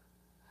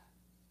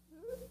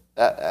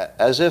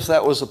 as if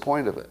that was the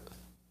point of it.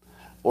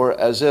 Or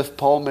as if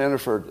Paul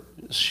Manafort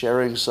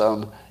sharing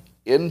some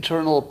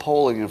internal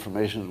polling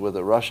information with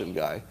a Russian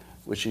guy,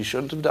 which he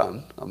shouldn't have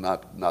done. I'm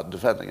not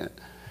defending it.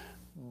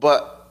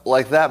 But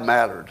like that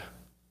mattered.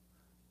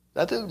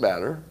 That didn't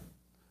matter.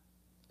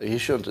 He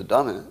shouldn't have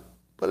done it.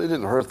 But it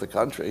didn't hurt the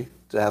country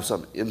to have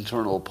some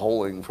internal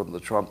polling from the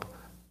Trump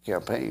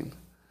campaign.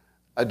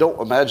 I don't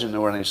imagine there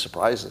were any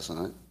surprises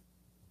in it,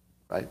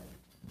 right?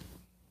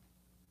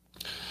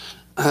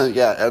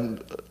 Yeah,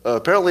 and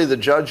apparently the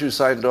judge who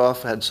signed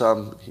off had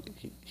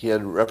he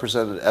had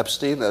represented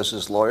Epstein as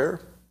his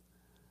lawyer.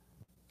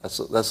 That's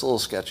a little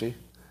sketchy.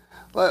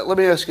 Let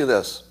me ask you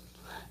this.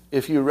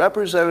 If you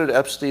represented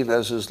Epstein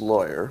as his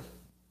lawyer,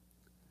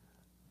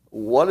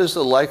 what is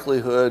the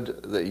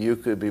likelihood that you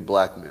could be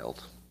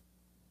blackmailed?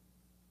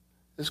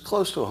 It's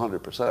close to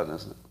 100%,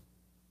 isn't it?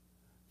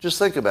 Just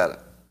think about it.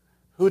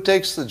 Who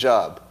takes the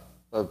job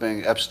of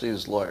being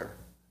Epstein's lawyer?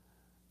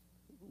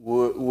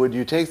 Would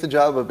you take the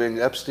job of being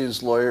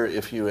Epstein's lawyer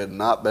if you had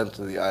not been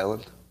to the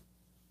island?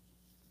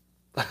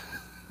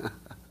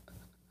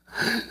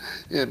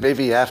 Yeah,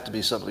 maybe you have to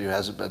be somebody who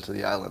hasn't been to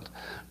the island.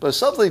 But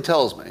something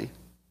tells me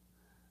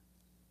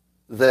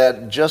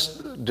that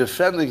just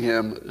defending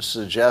him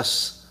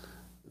suggests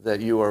that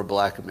you are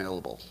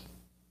blackmailable.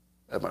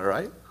 Am I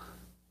right?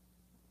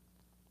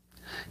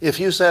 If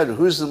you said,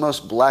 who's the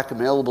most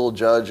blackmailable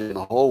judge in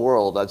the whole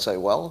world, I'd say,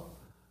 well,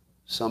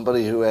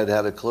 somebody who had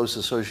a close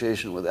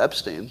association with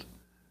Epstein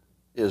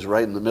is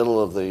right in the middle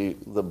of the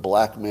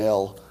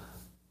blackmail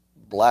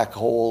black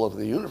hole of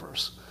the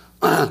universe.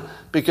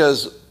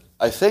 Because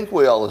I think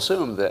we all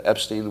assumed that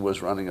Epstein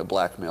was running a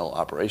blackmail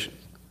operation,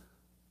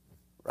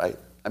 right?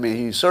 I mean,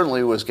 he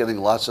certainly was getting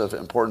lots of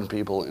important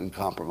people in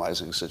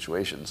compromising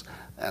situations,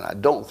 and I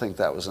don't think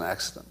that was an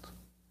accident.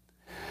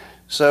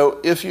 So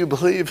if you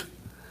believe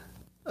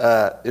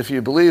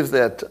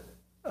that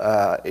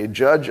a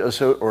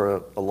judge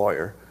or a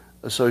lawyer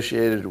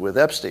associated with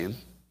Epstein,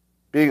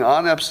 being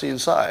on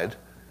Epstein's side,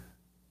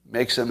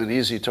 makes him an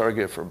easy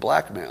target for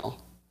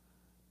blackmail,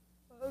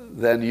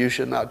 then you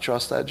should not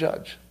trust that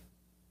judge.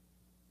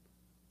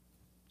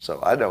 So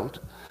I don't.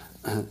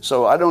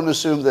 So I don't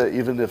assume that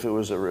even if it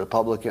was a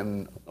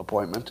Republican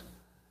appointment,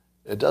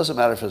 it doesn't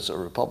matter if it's a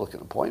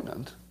Republican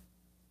appointment.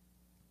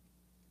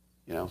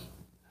 You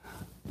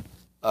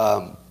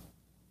know.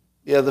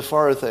 Yeah, the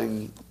Farr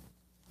thing,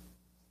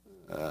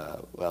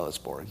 well, it's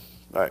boring.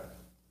 All right.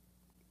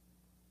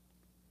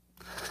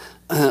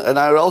 And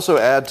I would also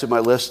add to my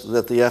list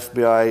that the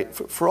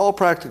FBI, for all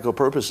practical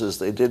purposes,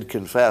 they did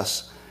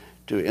confess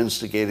to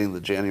instigating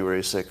the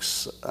January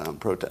 6th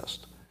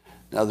protest.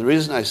 Now, the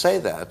reason I say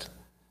that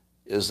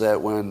is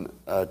that when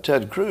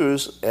Ted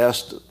Cruz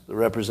asked the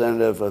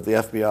representative of the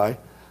FBI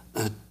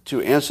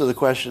to answer the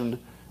question,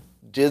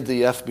 did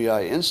the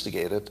FBI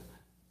instigate it,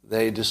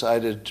 they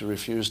decided to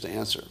refuse to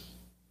answer.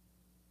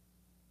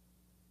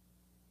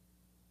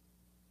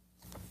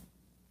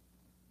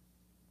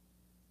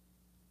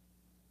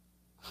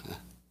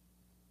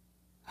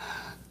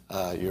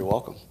 You're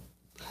welcome.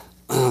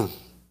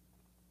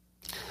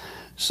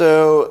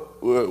 So,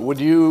 would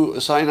you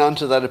sign on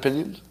to that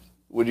opinion?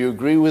 Would you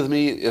agree with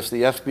me if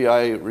the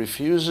FBI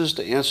refuses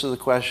to answer the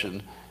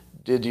question,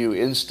 did you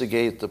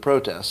instigate the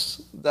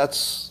protests? That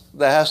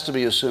has to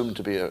be assumed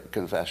to be a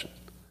confession,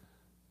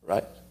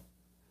 right?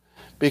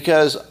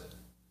 Because,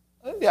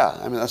 yeah,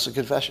 I mean, that's a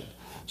confession.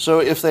 So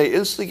if they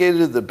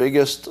instigated the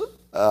biggest,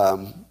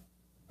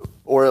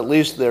 or at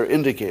least they're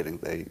indicating,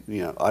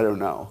 I don't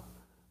know,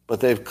 but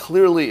they've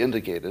clearly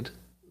indicated,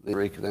 they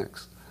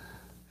reconnects.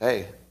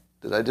 Hey,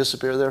 did I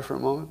disappear there for a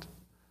moment?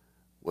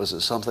 Was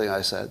it something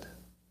I said?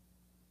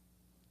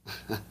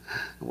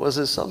 Was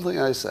it something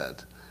I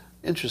said?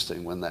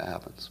 Interesting when that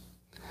happens.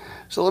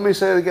 So let me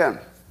say it again.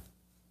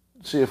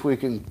 See if we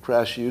can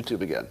crash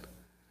YouTube again.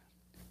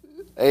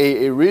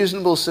 A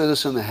reasonable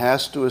citizen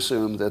has to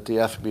assume that the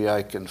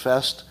FBI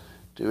confessed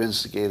to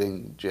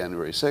instigating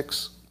January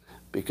 6th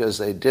because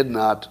they did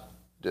not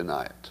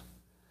deny it.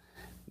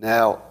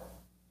 Now,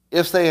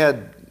 if they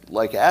had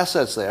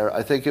assets there,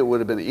 I think it would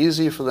have been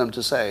easy for them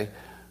to say,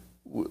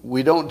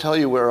 we don't tell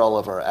you where all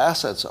of our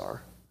assets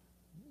are,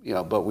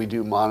 but we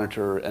do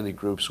monitor any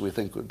groups we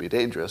think would be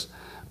dangerous,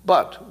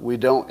 but we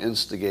don't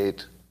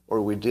instigate,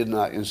 or we did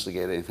not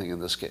instigate anything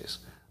in this case.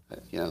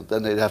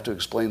 Then they'd have to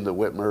explain the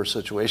Whitmer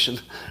situation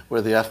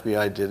where the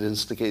FBI did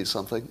instigate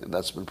something, and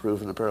that's been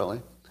proven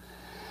apparently.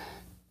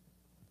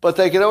 But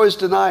they can always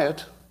deny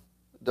it.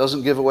 It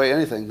doesn't give away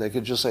anything. They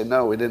could just say,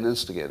 no, we didn't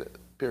instigate it,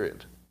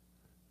 period.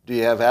 Do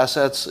you have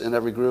assets in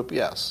every group?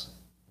 Yes.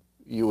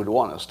 You would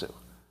want us to.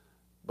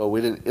 But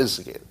we didn't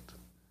instigate it.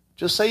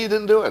 Just say you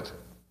didn't do it.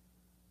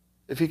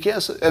 If you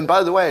can't say, and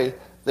by the way,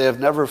 they have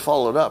never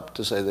followed up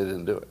to say they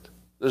didn't do it.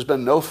 There's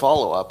been no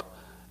follow-up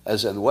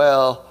as in,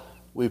 well,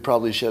 we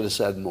probably should have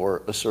said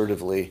more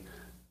assertively,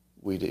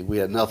 we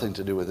had nothing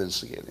to do with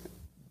instigating it.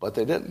 But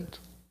they didn't.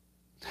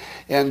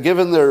 And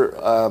given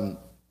their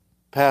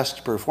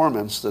past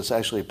performance, that's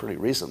actually pretty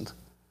recent,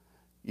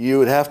 you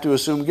would have to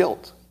assume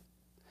guilt.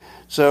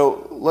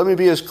 So let me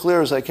be as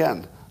clear as I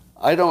can.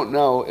 I don't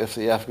know if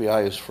the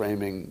FBI is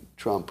framing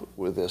Trump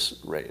with this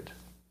raid.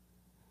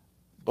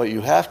 But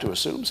you have to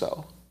assume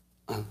so.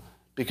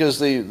 Because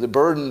the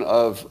burden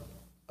of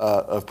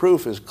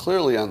proof is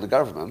clearly on the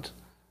government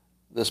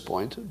at this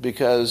point,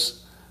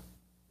 because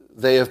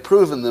they have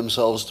proven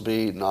themselves to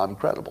be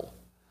non-credible.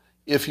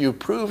 If you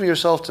prove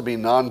yourself to be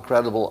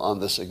non-credible on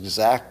this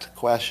exact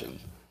question,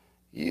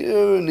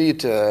 you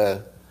need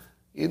to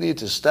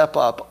step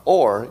up,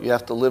 or you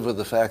have to live with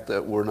the fact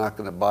that we're not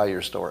going to buy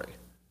your story.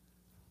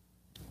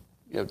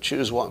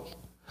 Choose one.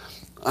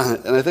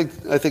 And I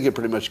think it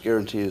pretty much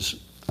guarantees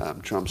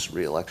Trump's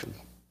re-election.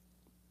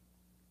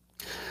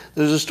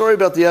 There's a story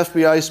about the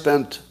FBI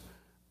spent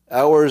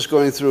hours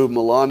going through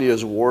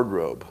Melania's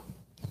wardrobe.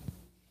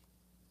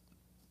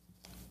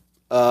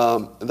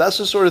 That's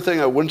the sort of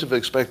thing I wouldn't have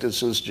expected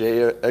since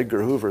J.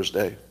 Edgar Hoover's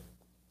day.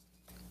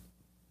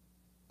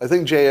 I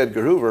think J.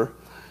 Edgar Hoover,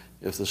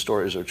 if the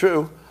stories are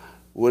true,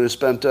 would have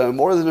spent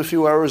more than a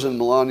few hours in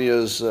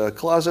Melania's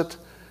closet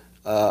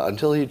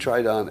until he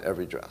tried on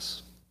every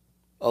dress.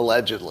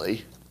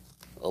 Allegedly.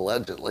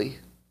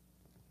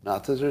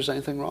 Not that there's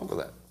anything wrong with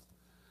that.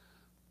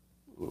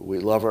 We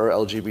love our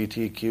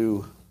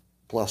LGBTQ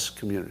plus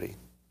community.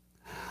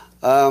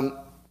 And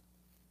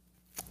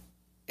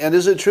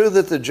is it true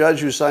that the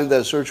judge who signed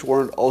that search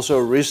warrant also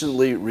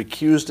recently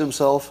recused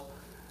himself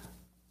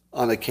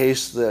on a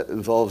case that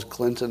involves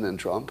Clinton and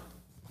Trump?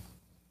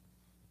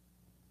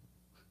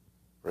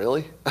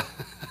 Really?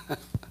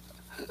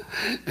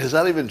 Is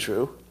that even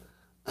true?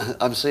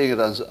 I'm seeing it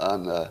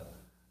on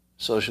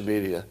social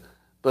media.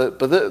 But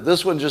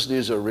this one just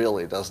needs a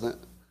really, doesn't it?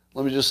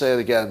 Let me just say it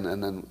again,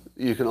 and then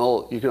you can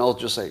all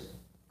just say,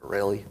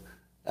 really,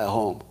 at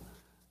home.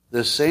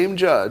 This same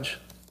judge,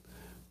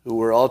 who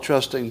we're all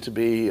trusting to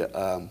be,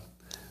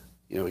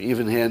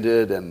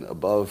 even-handed and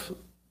above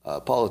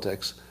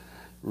politics,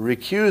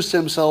 recused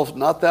himself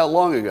not that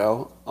long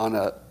ago on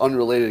an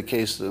unrelated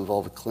case that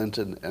involved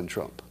Clinton and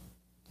Trump.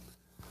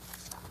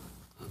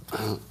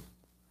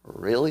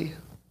 Really?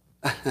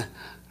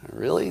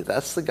 Really?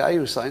 That's the guy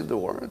who signed the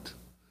warrant?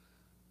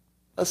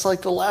 That's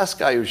like the last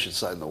guy who should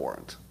sign the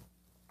warrant.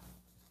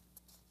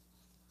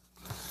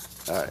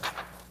 All right.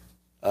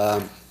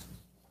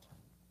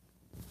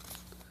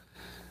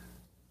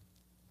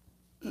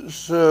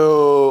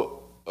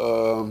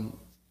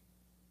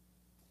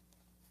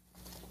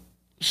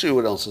 See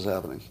what else is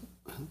happening.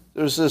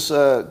 There's this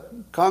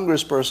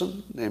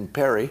congressperson named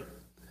Perry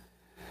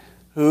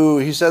who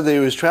he said that he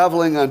was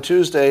traveling on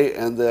Tuesday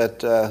and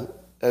that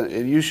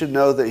and you should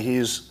know that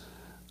he's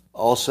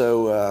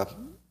also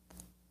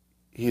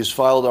he's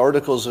filed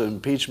articles of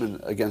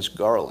impeachment against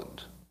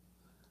Garland.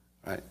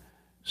 Right?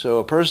 So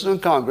a person in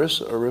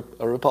Congress, a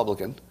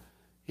Republican,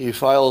 he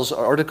files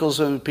articles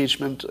of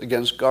impeachment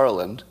against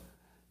Garland,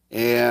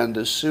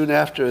 and soon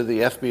after the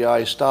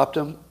FBI stopped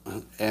him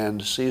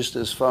and seized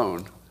his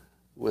phone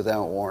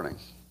without warning.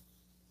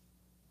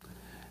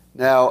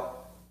 Now,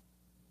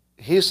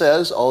 he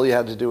says all he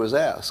had to do was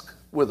ask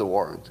with a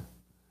warrant.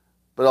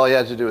 But all he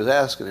had to do was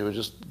ask, and he would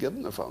just give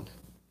him the phone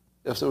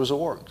if there was a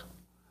warrant.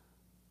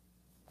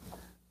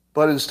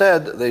 But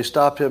instead, they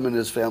stopped him and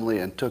his family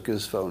and took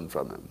his phone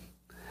from him.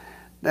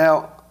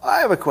 Now, I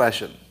have a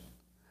question.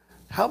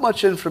 How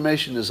much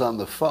information is on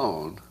the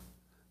phone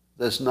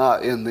that's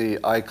not in the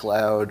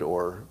iCloud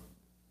or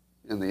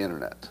in the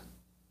internet?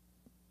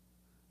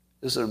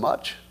 Is there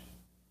much?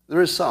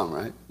 There is some,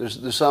 right?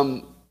 There's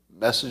some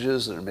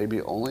messages that are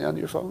maybe only on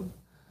your phone.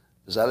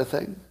 Is that a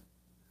thing?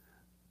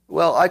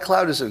 Well,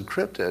 iCloud is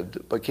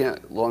encrypted, but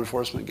can't law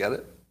enforcement get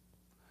it?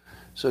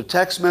 So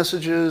text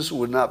messages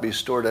would not be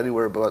stored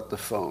anywhere but the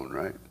phone,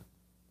 right?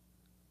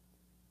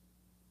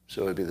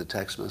 So it would be the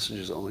text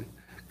messages only.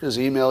 Because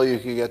email you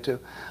can get to.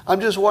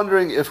 I'm just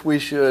wondering if we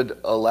should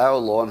allow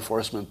law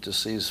enforcement to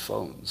seize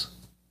phones.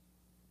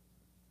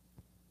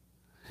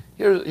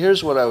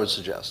 Here's what I would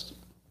suggest.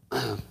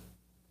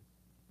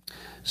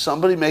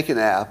 Somebody make an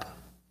app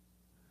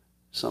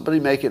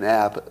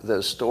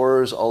that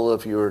stores all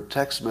of your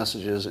text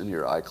messages in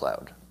your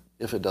iCloud,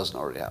 if it doesn't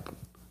already happen,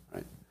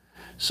 right?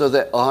 So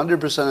that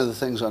 100% of the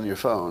things on your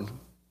phone,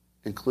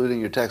 including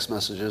your text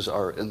messages,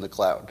 are in the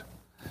cloud.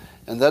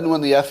 And then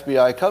when the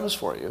FBI comes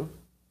for you,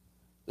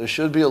 there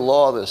should be a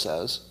law that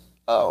says,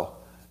 oh,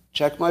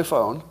 check my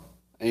phone,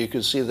 and you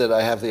can see that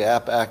I have the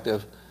app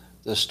active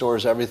that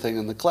stores everything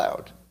in the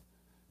cloud.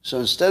 So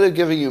instead of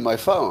giving you my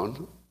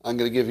phone, I'm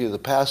going to give you the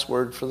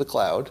password for the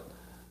cloud,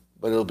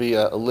 but it'll be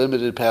a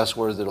limited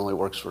password that only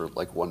works for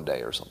like 1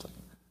 day or something.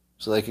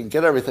 So they can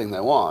get everything they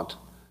want,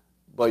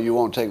 but you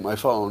won't take my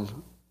phone,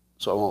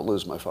 so I won't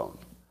lose my phone.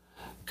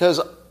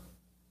 Because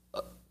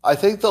I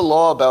think the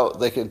law about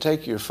they can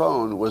take your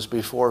phone was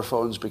before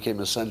phones became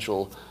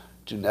essential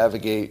to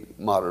navigate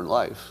modern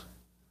life.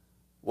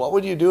 What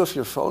would you do if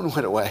your phone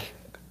went away?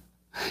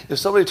 If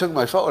somebody took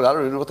my phone, I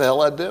don't even know what the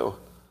hell I'd do.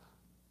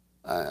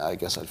 I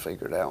guess I'd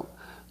figure it out.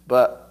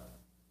 But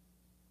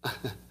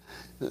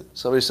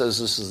somebody says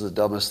this is the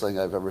dumbest thing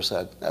I've ever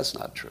said. That's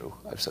not true.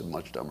 I've said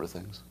much dumber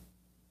things.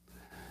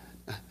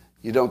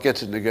 You don't get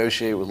to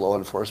negotiate with law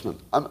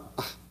enforcement.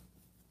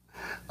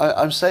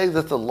 I'm saying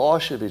that the law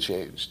should be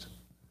changed.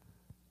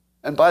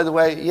 And by the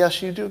way,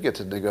 yes, you do get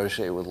to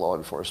negotiate with law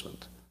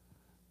enforcement.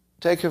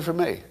 Take it from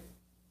me.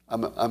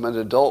 I'm an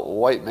adult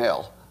white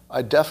male.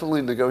 I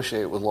definitely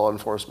negotiate with law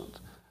enforcement.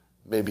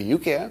 Maybe you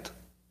can't.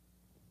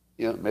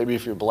 Maybe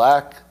if you're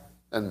black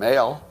and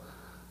male,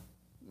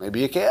 maybe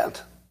you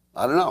can't.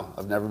 I don't know.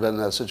 I've never been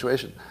in that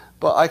situation.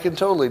 But I can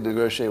totally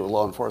negotiate with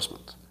law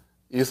enforcement.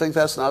 You think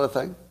that's not a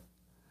thing?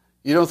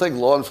 You don't think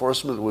law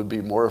enforcement would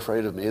be more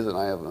afraid of me than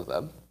I am of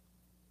them?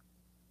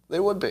 They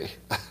would be.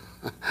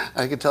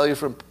 I can tell you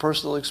from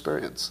personal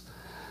experience.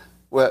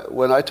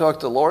 When I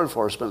talk to law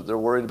enforcement, they're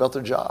worried about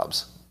their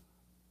jobs.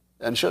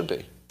 And should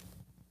be.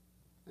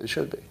 It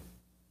should be.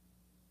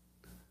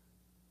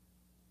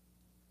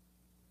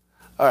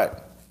 All right.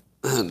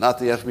 Not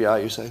the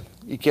FBI, you say?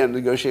 You can't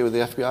negotiate with the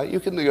FBI? You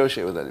can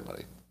negotiate with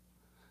anybody.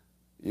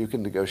 You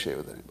can negotiate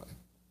with anybody.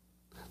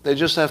 They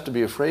just have to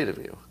be afraid of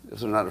you. If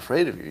they're not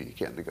afraid of you, you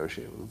can't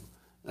negotiate with them.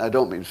 And I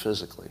don't mean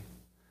physically.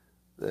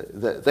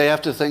 They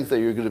have to think that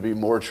you're going to be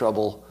more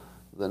trouble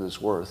than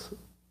it's worth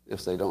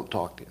if they don't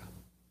talk to you.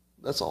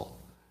 That's all.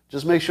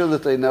 Just make sure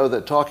that they know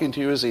that talking to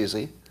you is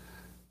easy.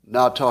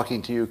 Not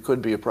talking to you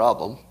could be a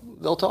problem.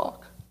 They'll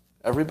talk.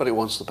 Everybody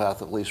wants the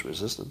path of least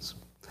resistance.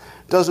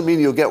 Doesn't mean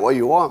you'll get what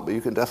you want, but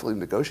you can definitely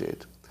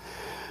negotiate.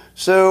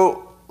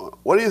 So,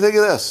 what do you think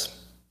of this?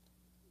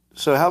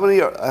 So how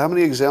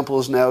many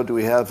examples now do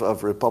we have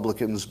of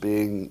Republicans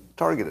being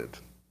targeted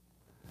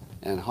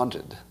and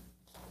hunted?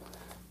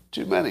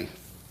 Too many.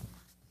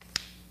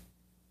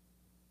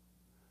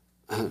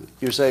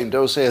 You're saying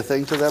don't say a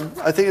thing to them?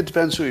 I think it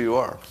depends who you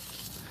are.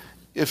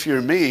 If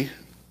you're me,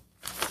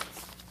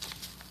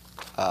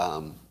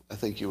 I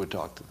think you would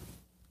talk to them.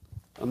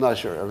 I'm not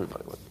sure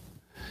everybody would.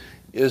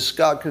 Is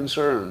Scott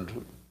concerned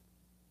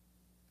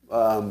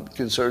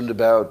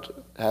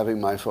about having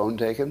my phone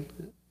taken?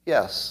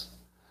 Yes.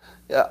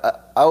 Yeah,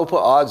 I will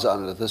put odds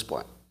on it at this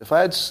point. If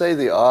I had to say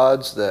the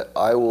odds that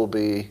I will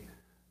be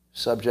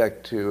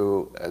subject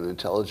to an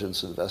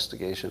intelligence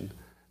investigation,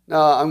 no,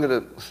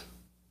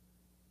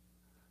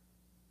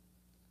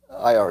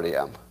 I already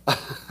am.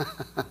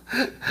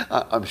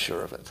 I'm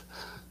sure of it.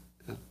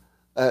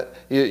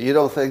 You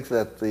don't think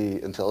that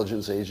the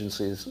intelligence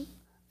agencies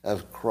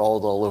have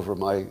crawled all over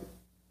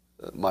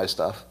my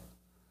stuff?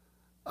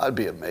 I'd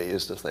be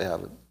amazed if they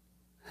haven't.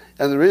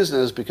 And the reason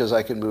is because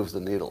I can move the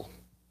needle.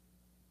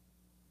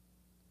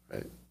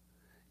 Right?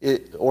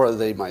 Or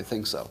they might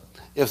think so.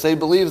 If they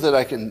believe that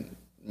I can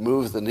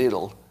move the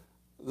needle,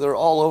 they're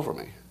all over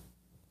me.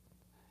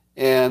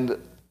 And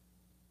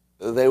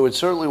they would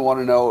certainly want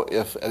to know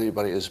if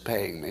anybody is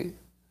paying me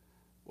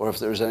or if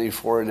there's any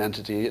foreign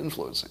entity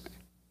influencing me.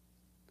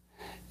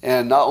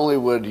 And not only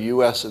would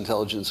U.S.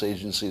 intelligence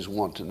agencies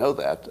want to know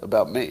that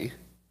about me,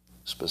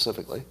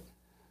 specifically,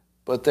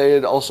 but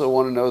they'd also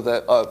want to know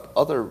that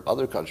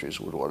other countries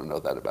would want to know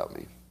that about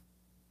me,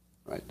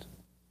 right?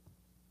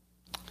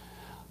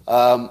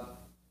 And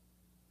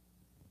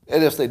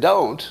if they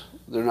don't,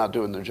 they're not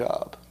doing their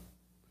job.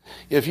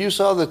 If you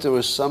saw that there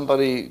was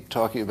somebody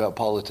talking about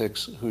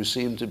politics who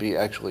seemed to be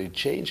actually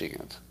changing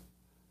it,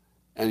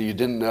 and you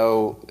didn't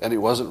know, and he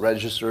wasn't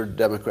registered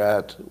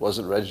Democrat,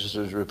 wasn't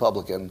registered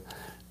Republican,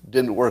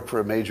 didn't work for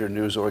a major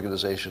news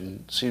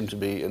organization, seemed to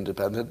be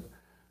independent,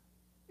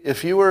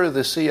 if you were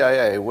the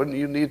CIA, wouldn't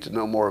you need to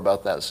know more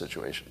about that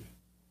situation?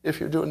 If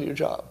you're doing your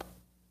job,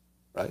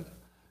 right?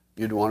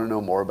 You'd want to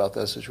know more about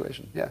that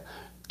situation. Yeah.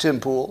 Tim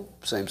Pool,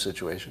 same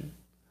situation.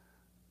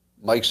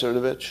 Mike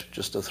Cernovich,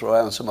 just to throw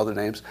out some other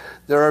names.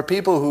 There are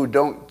people who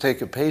don't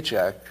take a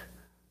paycheck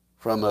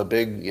from a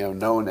big,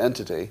 known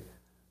entity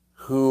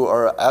who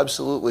are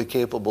absolutely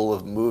capable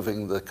of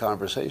moving the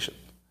conversation.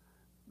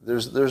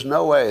 There's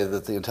no way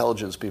that the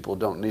intelligence people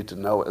don't need to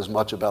know as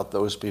much about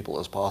those people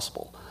as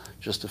possible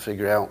just to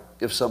figure out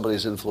if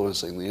somebody's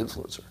influencing the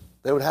influencer.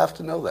 They would have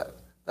to know that.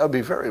 That would be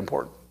very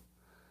important.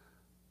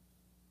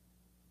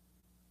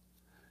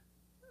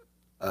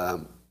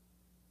 All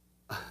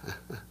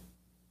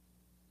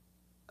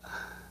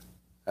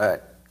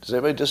right. Does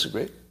anybody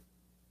disagree?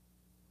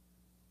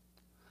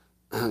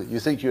 You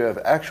think you have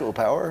actual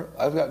power?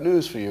 I've got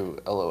news for you,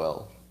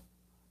 LOL.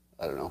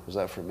 I don't know. Was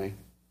that for me?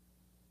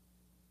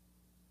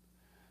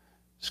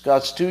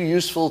 Scott's too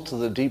useful to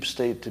the deep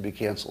state to be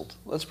canceled.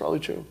 That's probably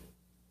true.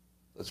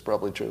 That's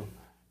probably true.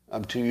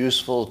 I'm too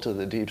useful to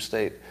the deep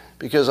state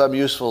because I'm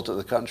useful to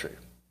the country.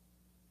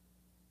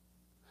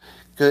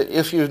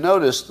 If you've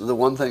noticed, the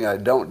one thing I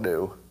don't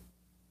do,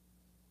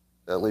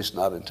 at least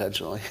not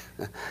intentionally,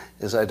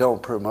 is I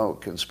don't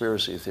promote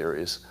conspiracy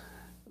theories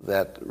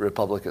that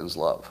Republicans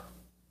love,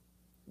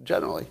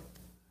 generally.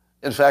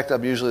 In fact,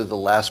 I'm usually the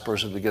last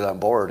person to get on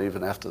board,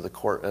 even after the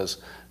court has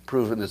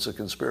proven it's a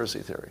conspiracy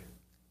theory.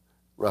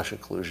 Russia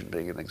collusion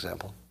being an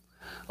example.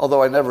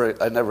 Although I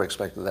never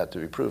expected that to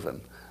be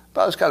proven.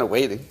 But I was kind of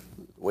waiting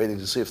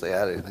to see if they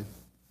had anything.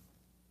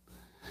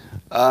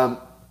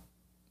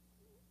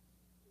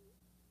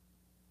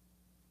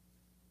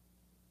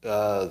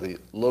 The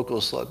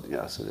local slud,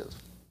 yes, it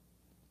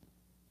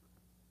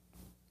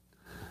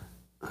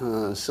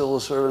is. Civil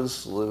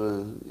servants live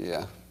in,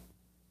 yeah.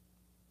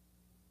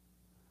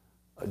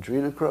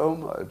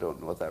 Adrenochrome, I don't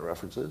know what that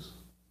reference is.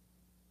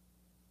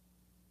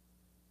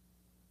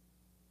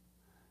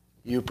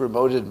 You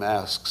promoted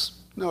masks.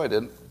 No, I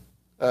didn't.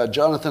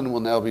 Jonathan will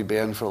now be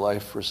banned for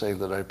life for saying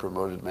that I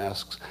promoted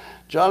masks.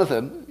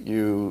 Jonathan,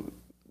 you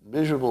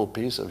miserable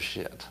piece of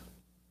shit.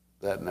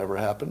 That never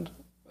happened.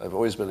 I've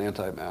always been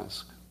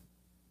anti-mask.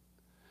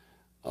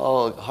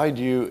 I'll hide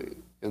you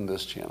in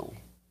this channel.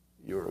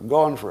 You're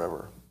gone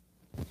forever.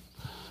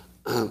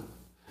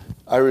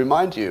 I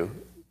remind you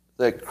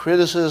that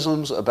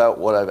criticisms about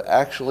what I've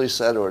actually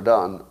said or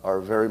done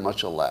are very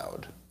much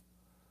allowed.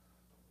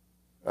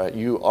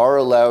 You are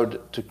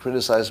allowed to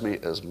criticize me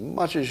as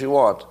much as you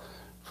want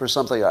for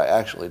something I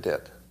actually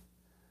did.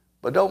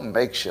 But don't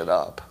make shit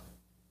up.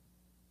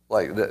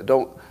 Like,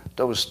 don't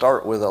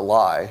start with a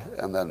lie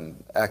and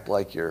then act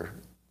like you're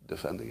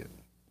defending it.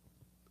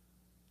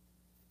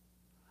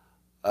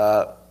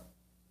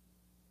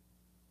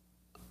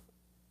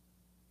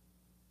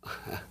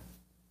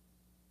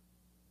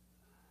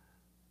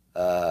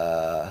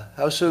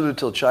 How soon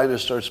until China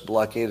starts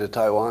blockade of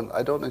Taiwan?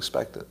 I don't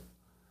expect it.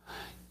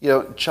 You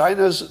know,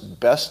 China's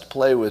best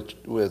play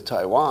with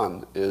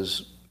Taiwan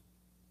is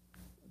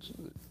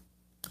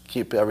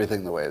keep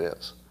everything the way it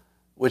is,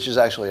 which is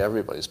actually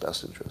everybody's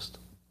best interest.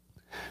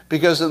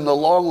 Because in the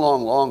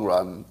long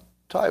run,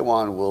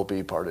 Taiwan will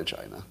be part of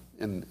China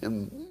in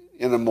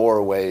a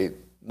more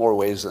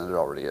ways than it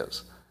already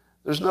is.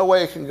 There's no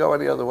way it can go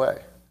any other way.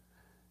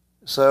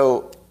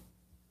 So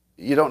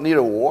you don't need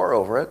a war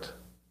over it.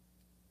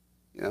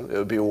 You know, it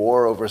would be a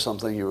war over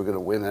something you were going to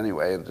win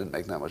anyway, and it didn't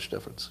make that much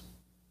difference.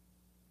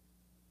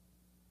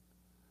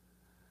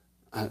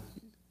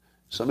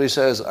 Somebody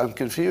says, I'm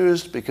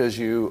confused because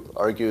you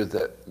argued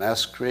that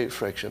masks create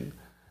friction.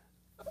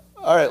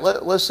 All right,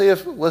 let's see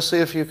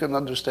if you can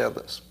understand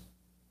this.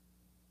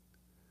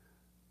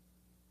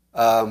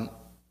 How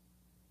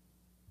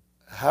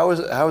is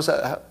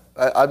that?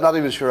 I'm not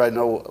even sure I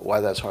know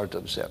why that's hard to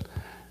understand.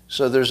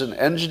 So there's an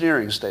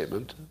engineering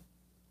statement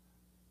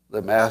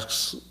that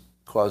masks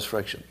cause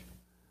friction.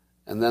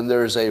 And then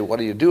there's a what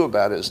do you do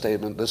about it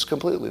statement that's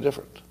completely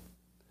different.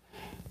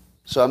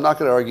 So I'm not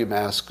going to argue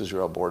masks because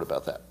you're all bored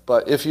about that.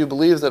 But if you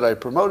believe that I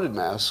promoted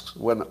masks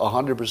when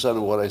 100%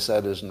 of what I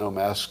said is no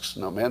masks,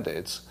 no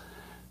mandates,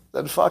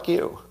 then fuck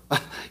you.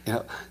 You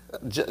know,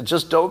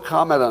 just don't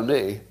comment on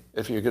me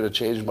if you're going to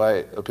change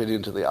my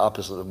opinion to the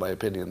opposite of my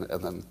opinion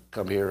and then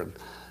come here and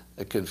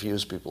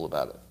confuse people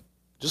about it.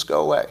 Just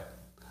go away.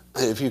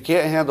 If you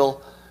can't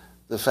handle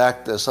the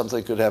fact that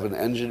something could have an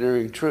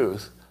engineering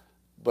truth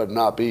but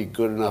not be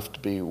good enough to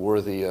be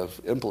worthy of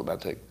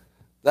implementing,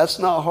 that's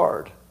not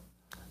hard.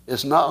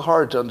 It's not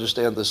hard to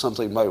understand that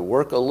something might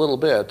work a little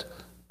bit,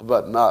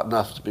 but not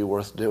enough to be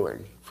worth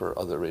doing for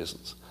other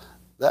reasons.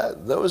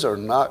 Those are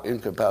not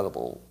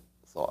incompatible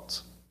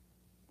thoughts.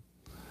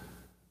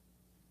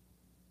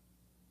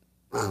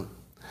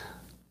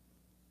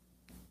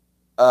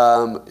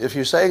 If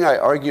you're saying I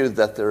argued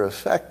that they're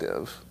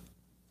effective,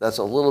 that's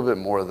a little bit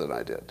more than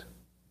I did.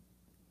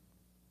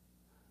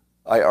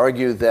 I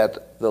argued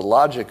that the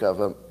logic of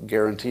them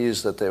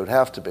guarantees that they would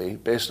have to be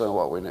based on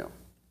what we knew.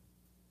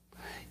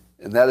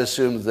 And that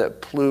assumed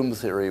that plume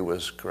theory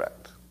was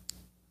correct.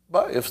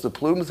 But if the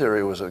plume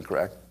theory was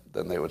incorrect,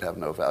 then they would have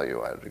no value,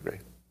 I would agree.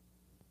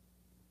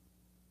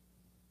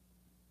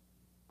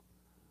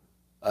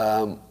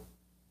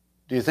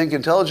 Do you think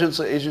intelligence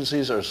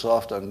agencies are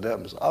soft on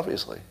Dems?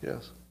 Obviously,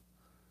 yes.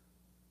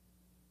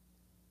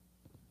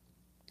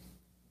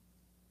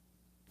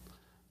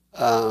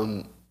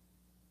 All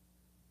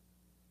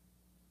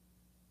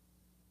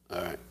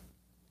right.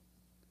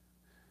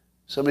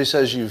 Somebody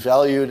says you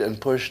valued and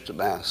pushed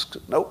masks.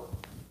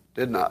 Nope,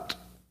 did not.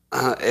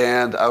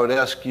 And I would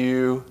ask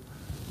you,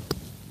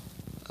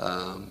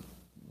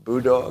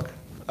 Boodog,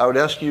 I would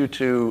ask you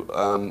to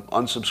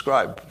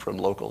unsubscribe from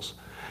locals.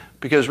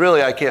 Because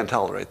really, I can't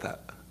tolerate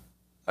that.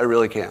 I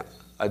really can't.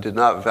 I did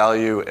not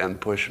value and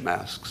push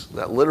masks.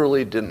 That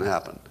literally didn't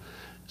happen.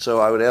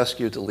 So I would ask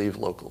you to leave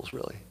locals,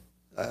 really.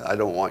 I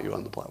don't want you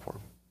on the platform.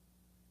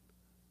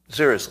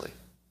 Seriously.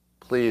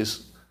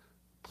 Please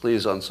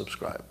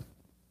unsubscribe.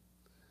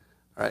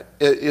 All right.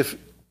 If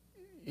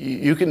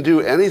you can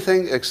do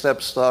anything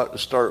except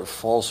start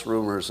false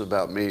rumors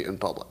about me in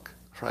public,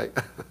 right?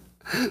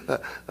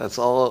 That's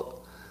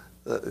all.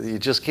 You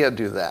just can't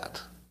do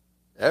that.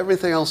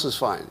 Everything else is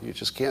fine. You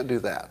just can't do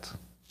that.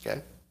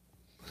 Okay?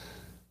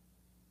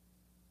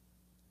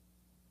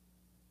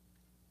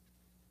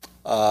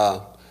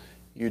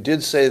 You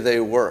did say they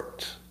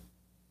worked.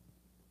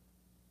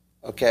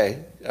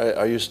 Okay.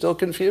 Are you still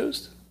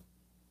confused?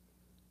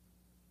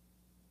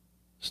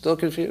 Still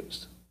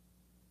confused?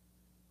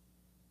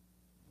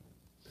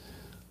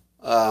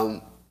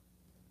 All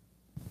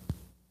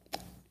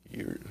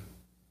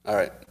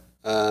right.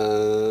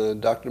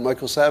 Dr.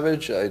 Michael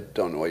Savage, I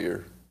don't know what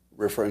you're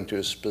referring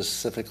to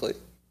specifically.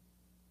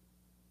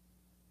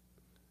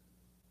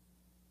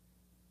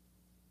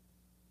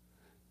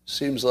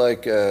 Seems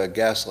like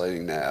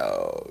gaslighting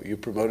now. You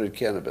promoted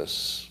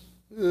cannabis.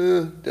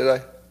 Did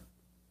I?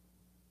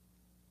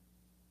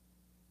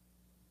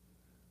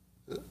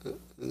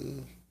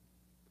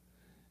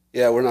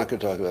 Yeah, we're not going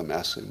to talk about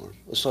masks anymore.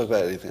 Let's talk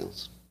about anything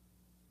else.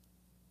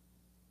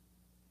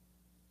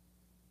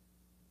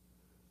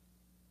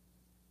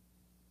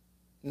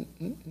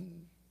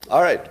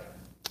 All right.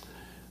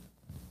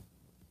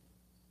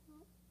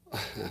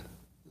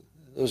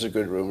 Those are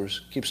good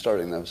rumors. Keep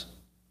starting those.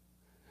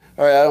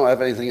 All right, I don't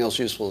have anything else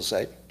useful to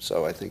say,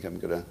 so I think I'm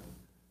going to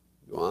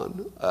go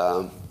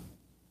on.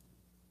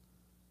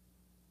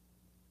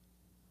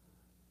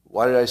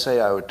 Why did I say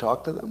I would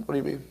talk to them? What do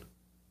you mean?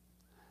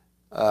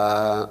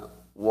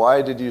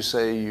 Why did you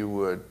say you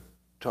would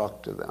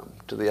talk to them?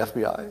 To the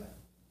FBI?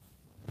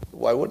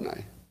 Why wouldn't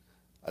I?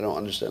 I don't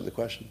understand the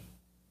question.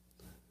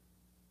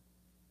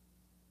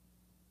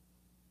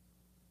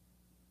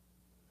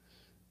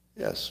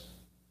 Yes.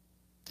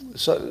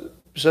 So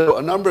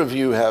a number of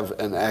you have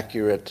an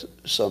accurate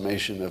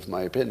summation of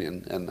my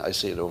opinion, and I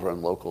see it over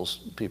on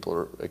Locals. People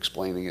are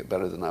explaining it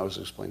better than I was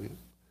explaining it.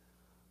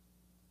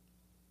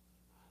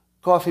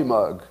 Coffee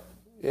mug.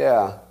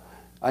 Yeah.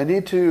 I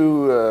need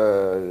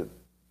to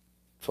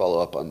follow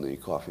up on the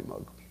coffee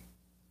mug.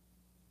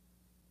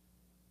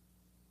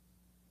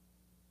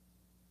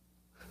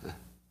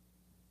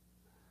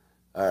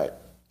 All right.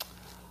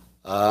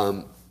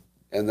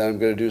 And then I'm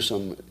going to do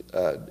some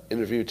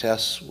interview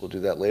tests. We'll do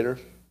that later.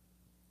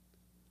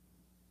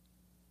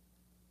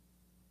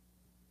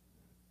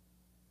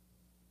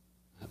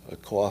 A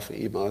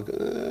coffee mug.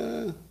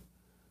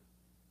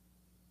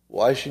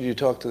 Why should you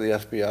talk to the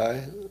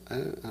FBI? I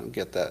don't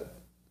get that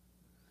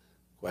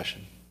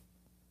question.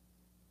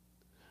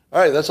 All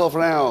right, that's all for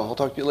now. I'll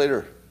talk to you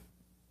later.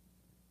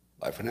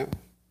 Bye for now.